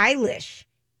choose Eilish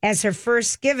as her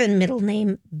first given middle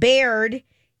name. Baird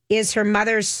is her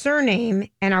mother's surname,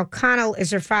 and O'Connell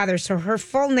is her father. So her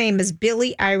full name is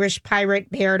Billie Irish Pirate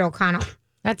Baird O'Connell.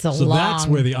 That's a So that's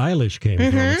where the Eilish came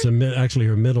from. It's actually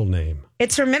her middle name.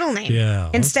 It's her middle name. Yeah.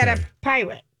 Instead of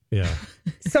Pirate. Yeah.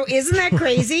 So isn't that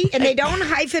crazy? And they don't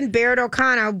hyphen Baird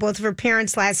O'Connell, both of her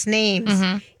parents' last names.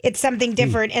 It's something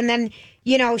different. And then,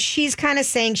 she's kind of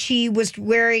saying she wears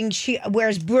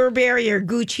Burberry or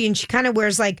Gucci, and she kind of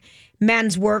wears like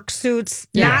men's work suits,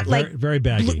 not very, like very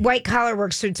baggy. white collar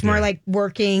work suits, more like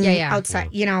working outside,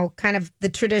 kind of the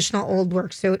traditional old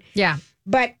work suit. Yeah.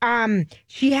 But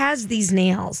she has these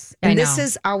nails, and this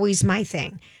is always my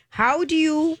thing. How do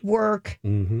you work,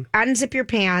 unzip your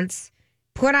pants,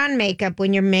 put on makeup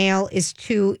when your nail is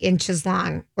 2 inches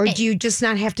long? Or do you just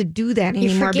not have to do that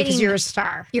anymore because you're a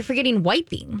star? You're forgetting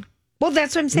wiping. Well,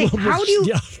 that's what I'm saying. How do you...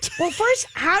 Well, first,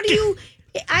 how do you...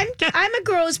 I'm a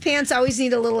girl whose pants always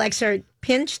need a little extra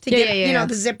pinch to get,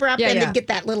 the zipper up and to get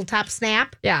that little top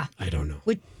snap. Yeah. I don't know.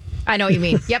 I know what you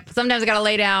mean. Yep. Sometimes I got to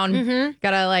lay down.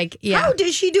 Got to How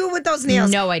does she do it with those nails?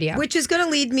 No idea. Which is going to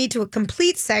lead me to a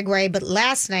complete segue. But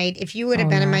last night, if you would have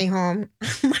been in my home,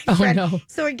 my friend.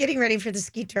 So we're getting ready for the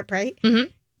ski trip, right?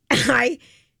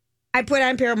 I put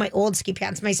on a pair of my old ski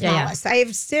pants, my smallest. I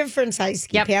have different size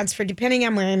ski pants for depending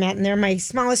on where I'm at, and they're my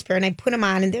smallest pair. And I put them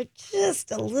on, and they're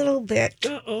just a little bit.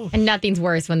 And nothing's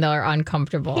worse when they're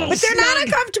uncomfortable. But they're not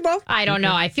uncomfortable. I don't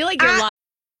know. I feel like you're lying.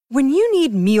 When you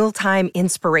need mealtime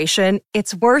inspiration,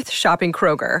 it's worth shopping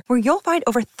Kroger, where you'll find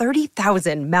over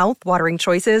 30,000 mouth-watering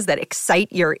choices that excite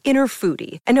your inner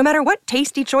foodie. And no matter what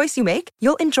tasty choice you make,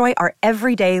 you'll enjoy our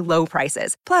everyday low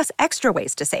prices, plus extra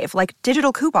ways to save, like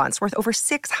digital coupons worth over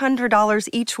 $600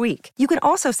 each week. You can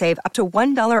also save up to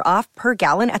 $1 off per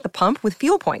gallon at the pump with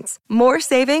fuel points. More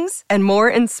savings and more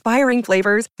inspiring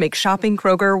flavors make shopping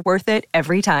Kroger worth it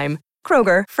every time.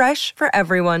 Kroger, fresh for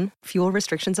everyone. Fuel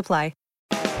restrictions apply.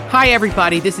 Hi,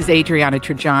 everybody. This is Adriana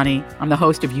Trajani. I'm the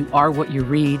host of You Are What You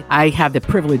Read. I have the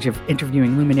privilege of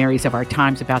interviewing luminaries of our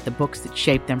times about the books that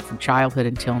shaped them from childhood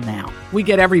until now. We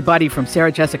get everybody from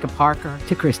Sarah Jessica Parker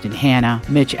to Kristen Hanna,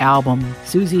 Mitch Albom,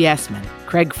 Susie Essman,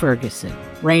 Craig Ferguson,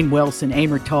 Rainn Wilson,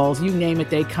 Amor Tolls, you name it,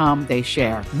 they come, they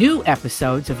share. New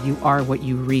episodes of You Are What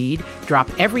You Read drop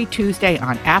every Tuesday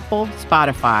on Apple,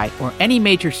 Spotify, or any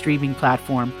major streaming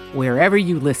platform wherever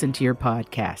you listen to your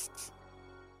podcasts.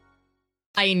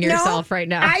 Yourself right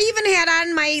now. I even had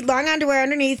on my long underwear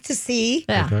underneath to see.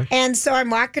 Yeah. Okay. And so I'm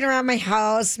walking around my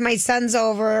house. My son's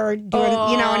over doing,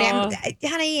 and I'm,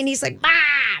 honey, and he's like,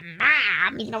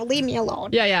 Mom, leave me alone.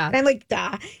 Yeah. And I'm like,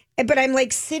 duh. But I'm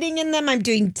like sitting in them. I'm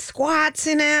doing squats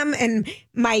in them. And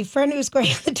my friend who's going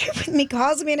on the trip with me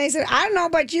calls me and I said, I don't know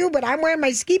about you, but I'm wearing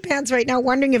my ski pants right now,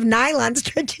 wondering if nylon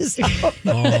stretches out.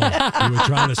 You were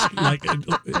trying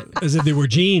to, as if they were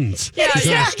jeans. Yeah, to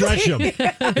kind of stretch them.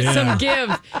 Some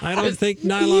give. I don't think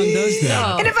nylon does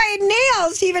that. And if I had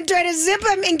nails, to even try to zip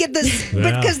them and get this,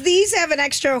 because these have an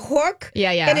extra hook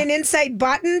and an inside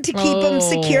button to keep them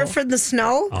secure for the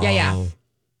snow. Yeah.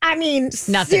 I mean,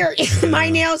 seriously, my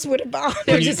nails would have gone.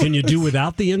 Can you do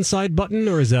without the inside button,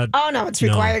 or is that? Oh no, it's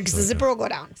required because the zipper will go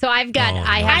down. So I've got,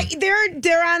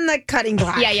 they're on the cutting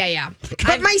block. Yeah.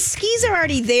 But my skis are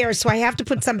already there, so I have to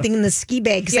put something in the ski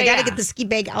bag because I got to get the ski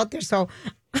bag out there. So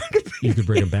You could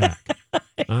bring them back.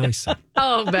 I see.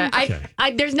 Oh, but Okay.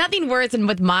 I there's nothing worse than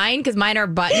with mine because mine are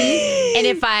buttons. And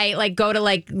if I like go to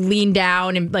like lean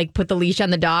down and like put the leash on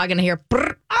the dog and I hear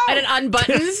brrr, and it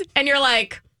unbuttons and you're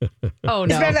like, oh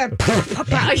no. It's better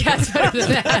than Yeah, it's better than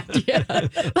that.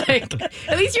 Yeah. Like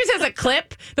at least yours has a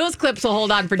clip. Those clips will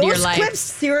hold on for dear Those life. clips,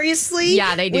 seriously?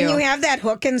 Yeah, they do. When you have that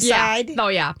hook inside. Yeah. Oh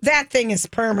yeah. That thing is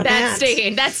permanent.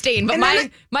 That's staying. But And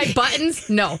then my buttons,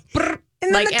 no. Brrr.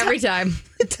 And then Like every time.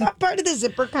 The top part of the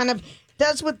zipper kind of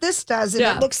does what this does. And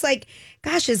Yeah. it looks like,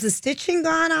 gosh, is the stitching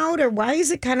gone out or why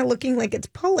is it kind of looking like it's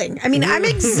pulling? I mean, I'm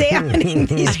examining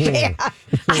these pants.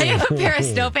 I have a pair of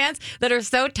snow pants that are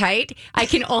so tight, I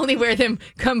can only wear them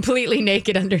completely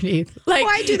naked underneath. Like, Oh,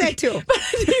 I do that too.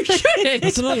 you shouldn't.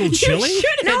 It's a little chilly. You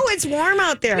shouldn't. No, it's warm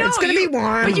out there. No, it's going to you- be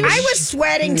warm. but you I was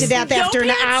sweating to death Snow after an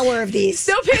pants- hour of these.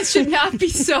 Snow pants should not be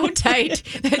so tight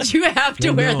that you have to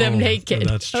wear them No, naked.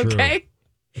 that's true. Okay?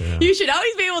 Yeah. You should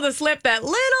always be able to slip that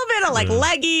little bit of like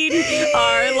legging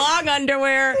or long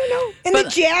underwear. And the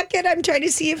jacket, I'm trying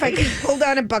to see if I can hold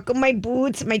on and buckle my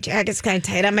boots. My jacket's kind of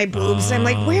tight on my boobs. I'm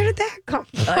like, where did that come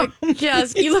from?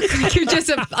 Just you look like you're just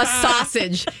a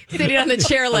sausage sitting on the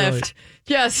chairlift.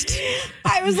 Just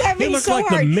I was You having look so like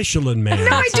hard. the Michelin Man.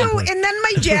 No, I do. Simply. And then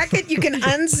my jacket, you can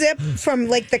unzip from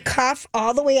like the cuff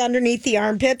all the way underneath the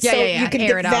armpit. Yeah, so yeah, yeah. you can Air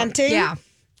get it out. venting. Yeah.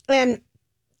 And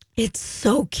it's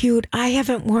so cute. I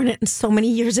haven't worn it in so many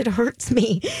years. It hurts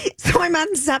me. So I'm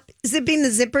zipping the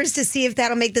zippers to see if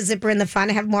that'll make the zipper in the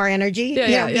front have more energy. Yeah,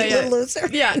 you yeah, know, be yeah, a little looser.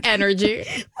 Yeah, energy.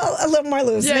 A little more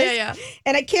looseness. Yeah, yeah, yeah.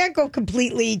 And I can't go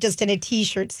completely just in a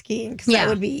t-shirt skiing because Yeah. that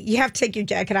would be, you have to take your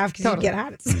jacket off because Totally. you get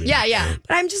hot. at skiing. Yeah, yeah.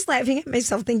 But I'm just laughing at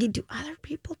myself thinking, do other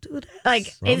people do this?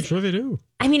 Like I'm sure they do.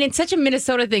 I mean, it's such a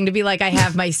Minnesota thing to be like, I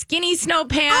have my skinny snow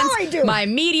pants, Oh, I do. my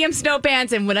medium snow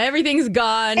pants, and when everything's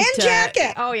gone. And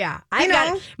jacket. Oh, yeah. You I've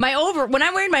got know? when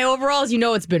I'm wearing my overalls, you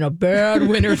know it's been a bad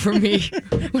winter for me.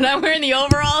 When I'm wearing the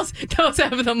overalls, those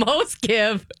have the most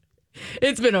give.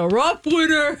 It's been a rough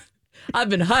winter. I've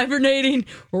been hibernating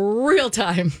real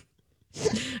time.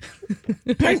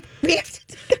 We have to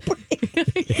take a break.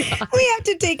 We have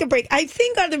to take a break. I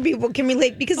think other people can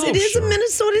relate because it is a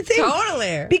Minnesota thing.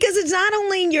 Totally. Because it's not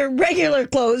only your regular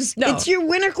clothes, No. it's your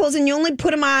winter clothes, and you only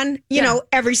put them on, you know,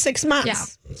 every 6 months. Yeah.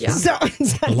 Yeah. So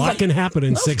A lot can happen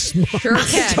in 6 months. Sure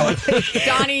can.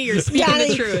 Donnie, you're speaking Donnie,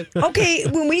 the truth. Okay,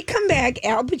 when we come back,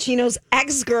 Al Pacino's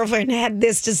ex-girlfriend had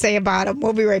this to say about him.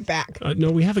 We'll be right back.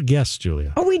 No, we have a guest,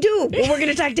 Julia. Oh, we do. Well, we're going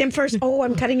to talk to him first. Oh,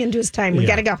 I'm cutting into his time. We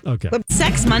Yeah. got to go. Okay.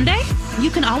 Sex Monday? You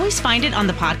can always find it on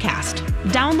the podcast.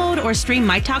 Download or stream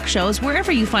My Talk shows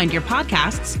wherever you find your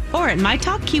podcasts or at My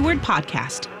Talk keyword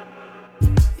podcast.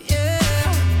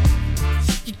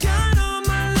 You got all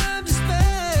my love to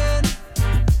spend.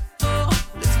 Oh,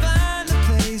 let's find a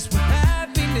place where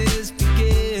happiness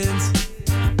begins.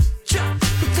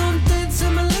 We gon' dance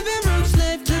in my living room,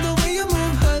 slave to the way you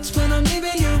move. Hurts when I'm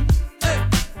leaving you. Hey,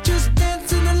 just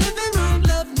dance in the living room,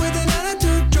 love with an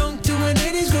attitude, drunk to an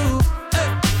 80s groove. Hey,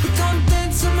 we gon'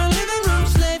 dance in my living room,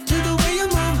 slave to the way you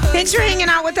move. Thanks for hanging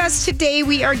out with us today.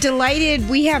 We are delighted.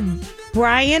 We have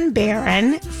Brian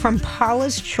Barron from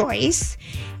Paula's Choice.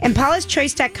 And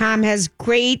PaulasChoice.com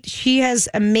she has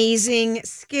amazing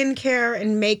skincare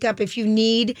and makeup if you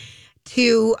need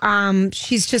to.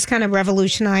 She's just kind of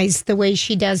revolutionized the way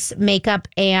she does makeup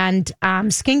and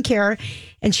skincare.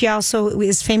 And she also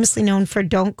is famously known for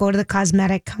Don't Go to the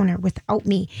Cosmetic Counter Without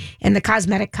Me and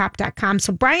thecosmeticcop.com.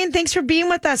 So, Brian, thanks for being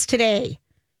with us today.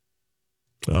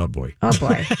 Oh, boy. Oh,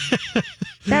 boy.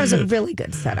 That was a really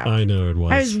good setup. I know it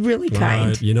was. I was really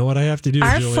kind. You know what I have to do,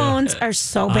 Our Julia? phones are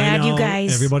so I bad, you know.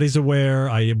 guys. Everybody's aware.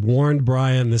 I warned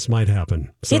Brian this might happen.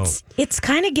 So It's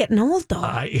kind of getting old, though.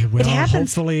 well, it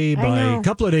happens. hopefully I by know. a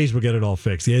couple of days we'll get it all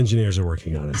fixed. The engineers are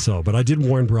working on it. So, but I did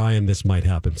warn Brian this might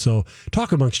happen. So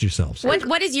talk amongst yourselves.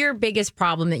 What is your biggest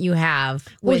problem that you have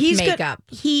Well, with he's got- makeup?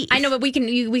 I know, but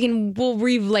we'll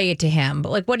relay it to him. But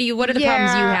like, what are the problems you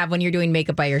Yeah. have when you're doing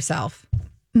makeup by yourself?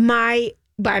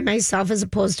 By myself as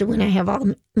opposed to when I have all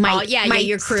my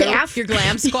your crew, staff. your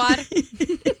glam squad,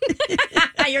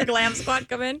 your glam squad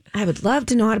come in. I would love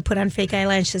to know how to put on fake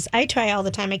eyelashes. I try all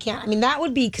the time. I can't. I mean, that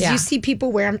would be because Yeah. you see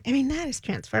people wear them. I mean, that is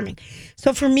transforming.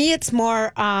 So for me, it's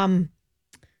more.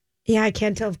 I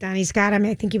can't tell if Donnie's got them.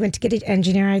 I think he went to get an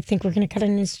engineer. I think we're going to cut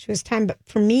into his time. But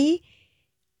for me,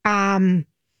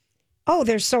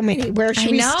 there's so many. Where should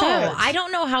I we know. start? I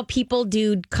don't know how people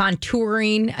do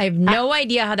contouring. I have no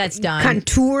idea how that's done.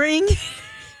 Contouring?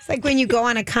 It's like when you go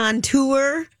on a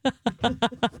contour.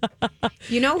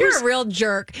 You know, You're a real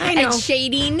jerk. I know. And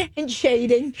shading and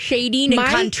shading and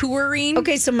contouring.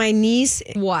 Okay, so my niece,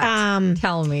 what?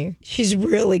 Tell me. She's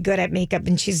really good at makeup,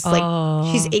 and she's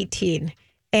 18,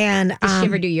 And Did she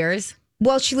ever do yours?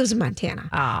 Well, she lives in Montana.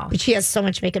 Oh. But she has so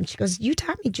much makeup. She goes, you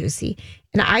taught me, Juicy.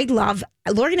 And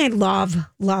Lori and I love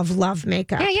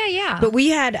makeup. Yeah. But we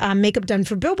had makeup done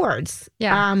for billboards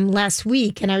last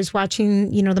week. And I was watching,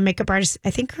 the makeup artist.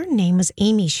 I think her name was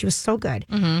Amy. She was so good.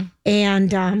 Mm-hmm.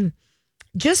 And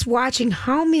just watching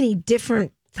how many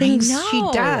different things she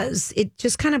does, it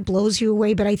just kind of blows you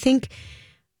away. But I think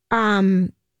my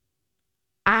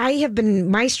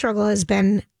struggle has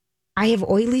been, I have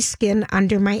oily skin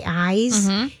under my eyes,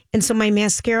 and so my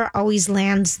mascara always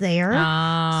lands there.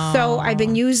 Oh. So I've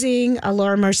been using a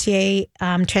Laura Mercier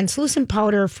translucent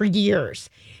powder for years,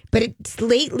 but it's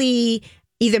lately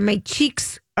either my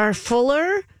cheeks are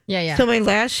fuller, so my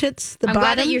lash hits the I'm bottom.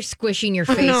 glad that you're squishing your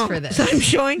face for this. So I'm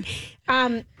showing,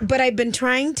 but I've been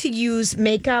trying to use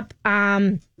makeup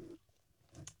that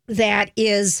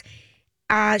is.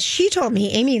 She told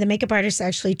me, Amy, the makeup artist,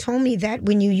 actually told me that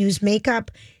when you use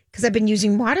makeup. Because I've been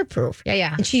using waterproof.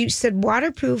 Yeah. And she said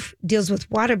waterproof deals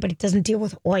with water, but it doesn't deal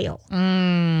with oil.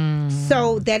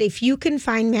 So that if you can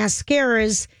find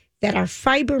mascaras that are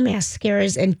fiber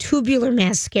mascaras and tubular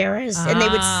mascaras, and they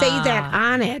would say that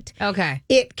on it, okay,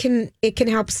 it can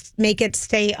help make it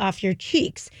stay off your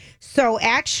cheeks. So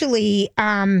actually,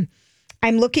 I'm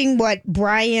looking what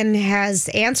Brian has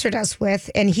answered us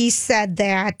with, and he said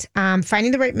that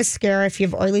finding the right mascara if you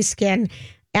have oily skin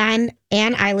and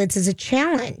eyelids is a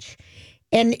challenge.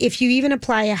 And if you even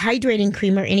apply a hydrating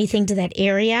cream or anything to that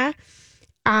area,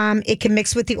 it can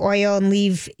mix with the oil and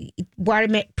leave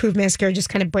waterproof mascara just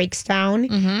kind of breaks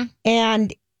down.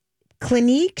 And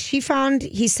Clinique, he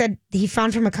said he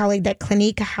found from a colleague that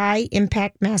Clinique High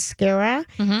Impact Mascara,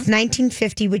 it's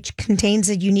 1950, which contains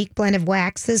a unique blend of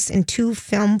waxes and 2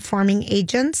 film forming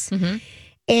agents.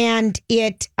 And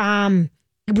it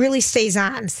really stays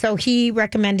on. So he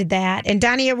recommended that. And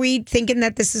Donnie, are we thinking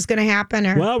that this is going to happen?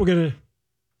 Or Well, are we going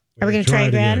to try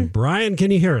again? Brian,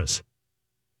 can you hear us?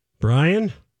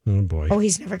 Brian? Oh, boy. Oh,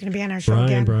 he's never going to be on our show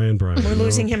again. Brian. We're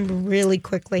losing him really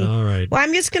quickly. All right. Well,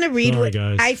 I'm just going to read Sorry, what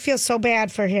guys. I feel so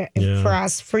bad for him, Yeah. for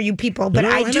us, for you people. But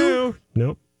I do.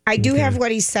 Nope. I do have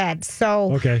what he said.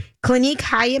 So Clinique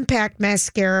High Impact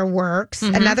Mascara works.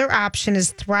 Another option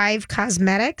is Thrive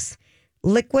Cosmetics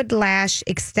Liquid Lash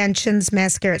Extensions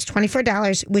Mascara. It's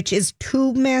 $24, which is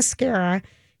tube mascara,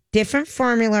 different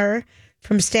formula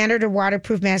from standard or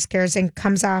waterproof mascaras, and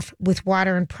comes off with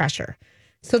water and pressure.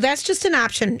 So that's just an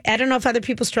option. I don't know if other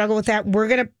people struggle with that. We're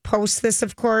going to post this,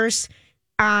 of course.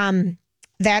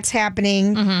 That's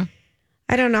happening.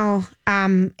 I don't know.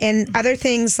 And other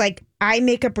things like eye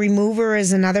makeup remover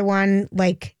is another one.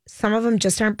 Like some of them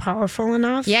just aren't powerful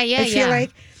enough. I feel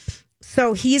like.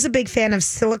 So he's a big fan of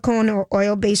silicone or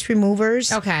oil-based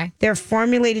removers. Okay. They're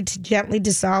formulated to gently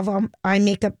dissolve eye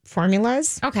makeup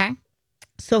formulas. Okay.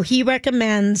 So he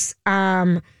recommends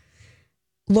L'Oreal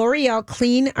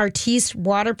Clean Artiste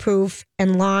Waterproof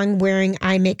and Long-Wearing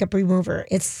Eye Makeup Remover.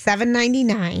 It's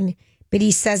 $7.99, but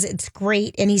he says it's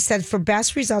great. And he said for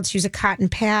best results, use a cotton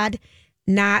pad,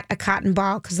 not a cotton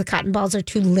ball, because the cotton balls are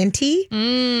too linty.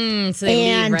 So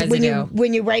they leave residue.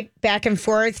 when you write back and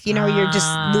forth, you're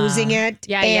just losing it.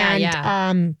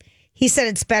 Yeah. He said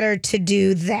it's better to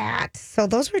do that. So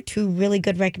those were 2 really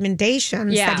good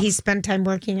recommendations that he spent time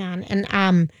working on.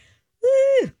 And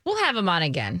we'll have him on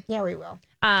again. Yeah, we will.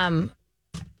 I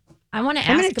want to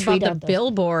ask about the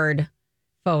billboard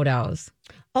photos.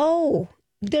 Oh,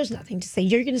 there's nothing to say.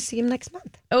 You're going to see him next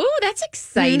month. Oh, that's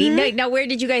exciting. Now, where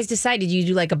did you guys decide? Did you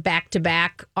do like a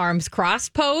back-to-back arms cross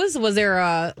pose? Was there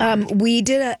a... we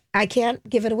did I can't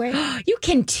give it away. You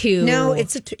can too. No,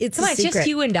 it's Come a on, secret. just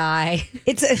you and I.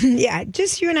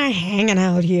 Just you and I hanging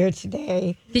out here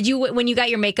today. Did you, when you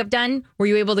got your makeup done, were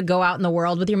you able to go out in the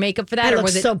world with your makeup for that? I or looked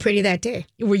was it so pretty that day.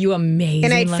 Were you amazing?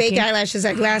 And I had looking? fake eyelashes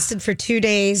that lasted for 2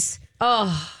 days.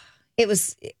 Oh, it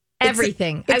was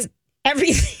everything.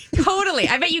 Everything. Totally.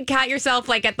 I bet you caught yourself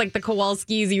like at like the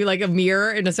Kowalskis, you like a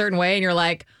mirror in a certain way, and you're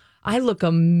like, I look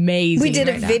amazing. We did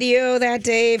a video that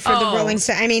day for the Rolling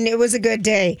Stone. I mean, it was a good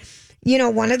day.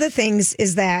 One of the things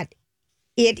is that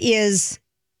it is,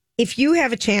 if you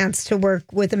have a chance to work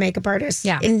with a makeup artist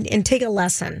and take a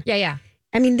lesson. Yeah.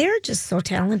 I mean, they're just so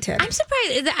talented. I'm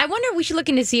surprised. I wonder, we should look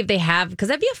into see if they have, because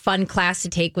that'd be a fun class to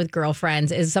take with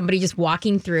girlfriends, is somebody just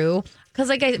walking through. Because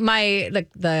like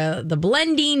the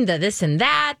blending, the this and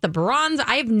that, the bronze,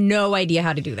 I have no idea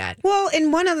how to do that. Well,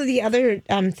 and one of the other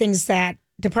things that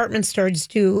department stores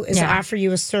do is offer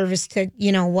you a service to,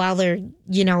 while they're,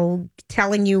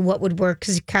 telling you what would work.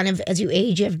 Because kind of as you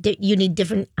age, you need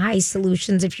different eye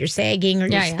solutions if you're sagging or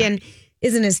your skin.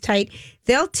 isn't as tight,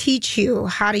 they'll teach you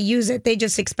how to use it. They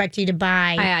just expect you to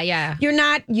buy. Yeah.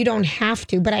 You don't have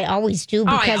to, but I always do.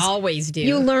 I always do.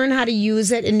 You learn how to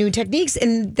use it and new techniques,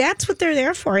 and that's what they're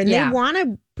there for. And they want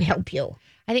to help you.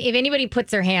 I think if anybody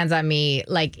puts their hands on me,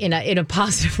 like in a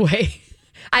positive way,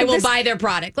 I will buy their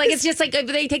product. Like, it's just like, if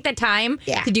they take that time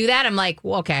to do that, I'm like,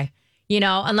 well, okay.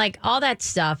 And like all that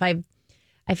stuff, I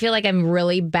feel like I'm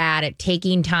really bad at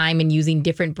taking time and using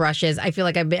different brushes. I feel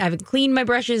like I haven't cleaned my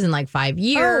brushes in like 5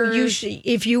 years.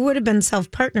 If you would have been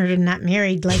self-partnered and not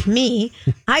married like me,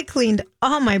 I cleaned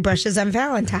all my brushes on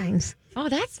Valentine's. Oh,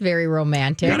 that's very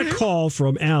romantic. Got a call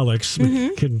from Alex.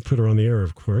 We couldn't put her on the air,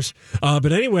 of course.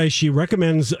 But anyway, she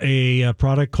recommends a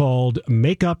product called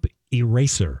Makeup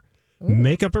Eraser.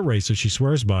 Makeup Eraser. She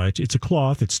swears by it. It's a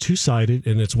cloth. It's two-sided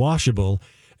and it's washable.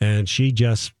 And she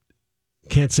just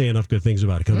can't say enough good things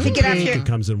about it. It comes in pink. It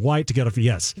comes in white. To get off of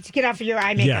your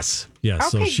eye makeup. Yes. Okay,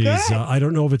 so she's. I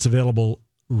don't know if it's available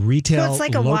retail. So it's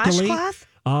like a locally. washcloth.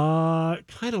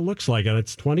 Kind of looks like it.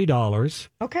 It's $20.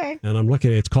 Okay. And I'm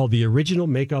looking at it. It's called the Original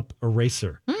Makeup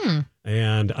Eraser.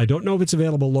 And I don't know if it's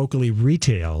available locally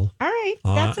retail. All right.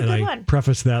 That's a good one. I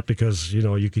preface that because,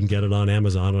 you can get it on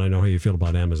Amazon, and I know how you feel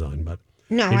about Amazon. But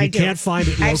no, if you can't find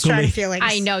it locally,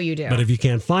 I know you do. But if you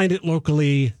can't find it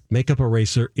locally, Makeup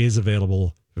Eraser is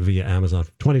available via Amazon.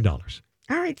 $20.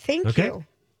 All right. Thank you.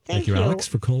 Thank you, Alex,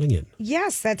 for calling in.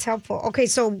 Yes, that's helpful. Okay,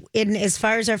 so as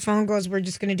far as our phone goes, we're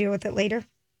just going to deal with it later?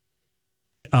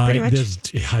 Pretty much?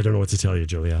 I don't know what to tell you,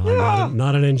 Julia. I'm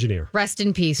not an engineer. Rest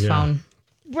in peace, phone.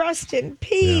 Rest in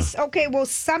peace. Yeah. Okay, well,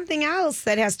 something else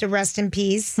that has to rest in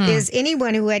peace is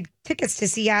anyone who had tickets to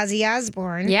see Ozzy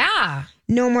Osbourne. Yeah.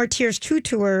 No More Tears 2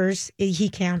 tours. He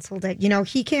canceled it.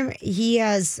 He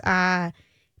has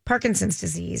Parkinson's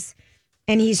disease,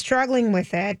 and he's struggling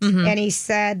with it. And he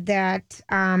said that,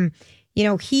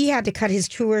 he had to cut his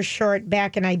tour short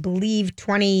back in, I believe,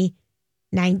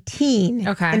 2019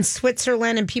 in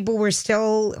Switzerland, and people were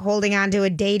still holding on to a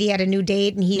date. He had a new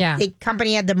date, and the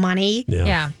company had the money.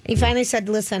 Yeah. He finally said,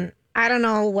 listen, I don't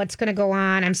know what's going to go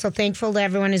on. I'm so thankful to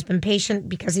everyone who's been patient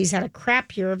because he's had a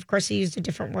crap year. Of course, he used a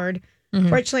different word.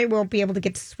 Fortunately, we won't be able to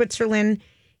get to Switzerland.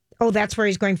 Oh, that's where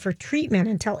he's going for treatment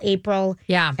until April.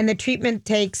 Yeah. And the treatment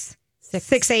takes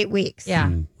 6-8 weeks. Yeah.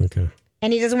 Okay.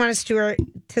 And he doesn't want us to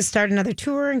start another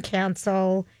tour and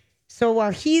cancel. So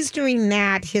while he's doing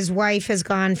that, his wife has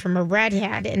gone from a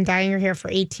redhead and dyeing her hair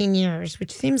for 18 years,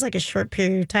 which seems like a short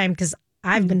period of time because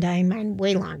I've been dyeing mine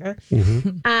way longer,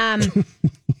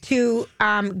 to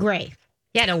gray.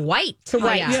 Yeah, to white. To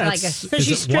white. Yeah, so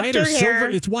she stripped white her or hair. silver?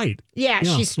 It's white. Yeah,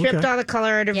 she stripped all the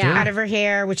color out of her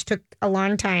hair, which took a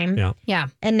long time. Yeah.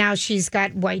 And now she's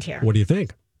got white hair. What do you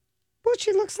think? Well,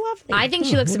 she looks lovely. I think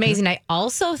she looks amazing. I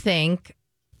also think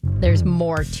there's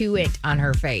more to it on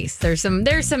her face. There's some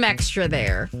extra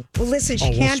there. Well, listen,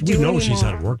 she can't do it anymore. We know she's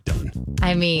had work done.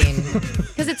 I mean,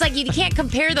 because it's like you can't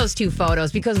compare those two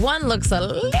photos because one looks a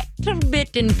little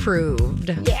bit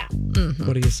improved. Yeah.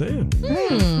 What are you saying?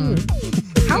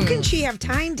 How can she have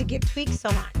time to get tweaked so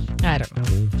much? I don't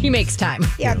know. She makes time.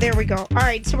 Yeah, there we go. All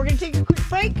right, so we're going to take a quick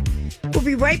break. We'll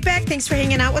be right back. Thanks for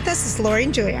hanging out with us. It's Lori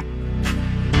and Julia.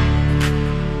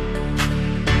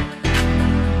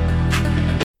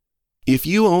 If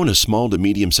you own a small to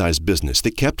medium-sized business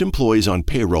that kept employees on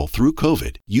payroll through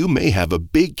COVID, you may have a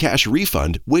big cash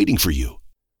refund waiting for you.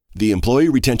 The Employee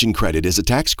Retention Credit is a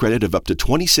tax credit of up to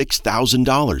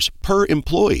 $26,000 per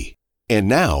employee. And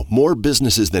now, more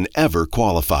businesses than ever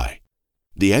qualify.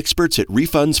 The experts at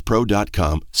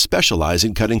RefundsPro.com specialize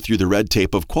in cutting through the red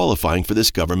tape of qualifying for this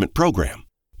government program.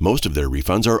 Most of their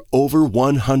refunds are over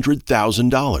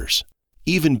 $100,000.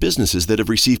 Even businesses that have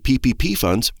received PPP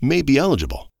funds may be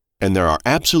eligible. And there are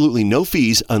absolutely no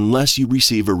fees unless you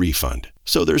receive a refund.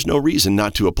 So there's no reason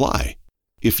not to apply.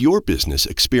 If your business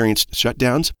experienced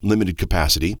shutdowns, limited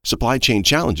capacity, supply chain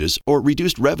challenges, or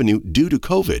reduced revenue due to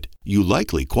COVID, you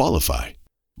likely qualify.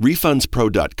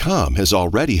 RefundsPro.com has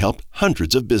already helped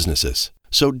hundreds of businesses.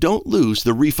 So don't lose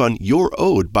the refund you're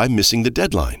owed by missing the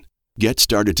deadline. Get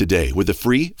started today with a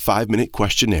free 5-minute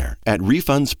questionnaire at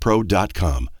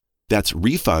RefundsPro.com. That's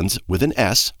refunds with an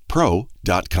S,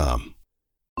 pro.com.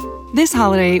 This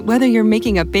holiday, whether you're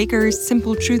making a Baker's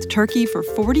Simple Truth turkey for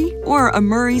 40 or a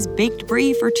Murray's Baked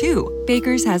Brie for 2,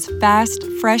 Baker's has fast,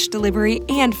 fresh delivery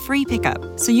and free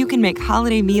pickup, so you can make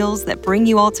holiday meals that bring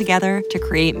you all together to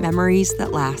create memories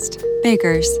that last.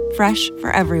 Baker's, fresh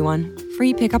for everyone.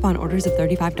 Free pickup on orders of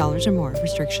 $35 or more.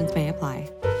 Restrictions may apply.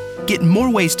 Get more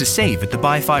ways to save at the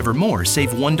Buy 5 or More Save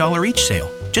 $1 each sale.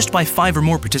 Just buy 5 or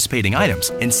more participating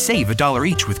items and save $1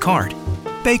 each with card.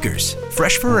 Baker's,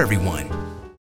 fresh for everyone.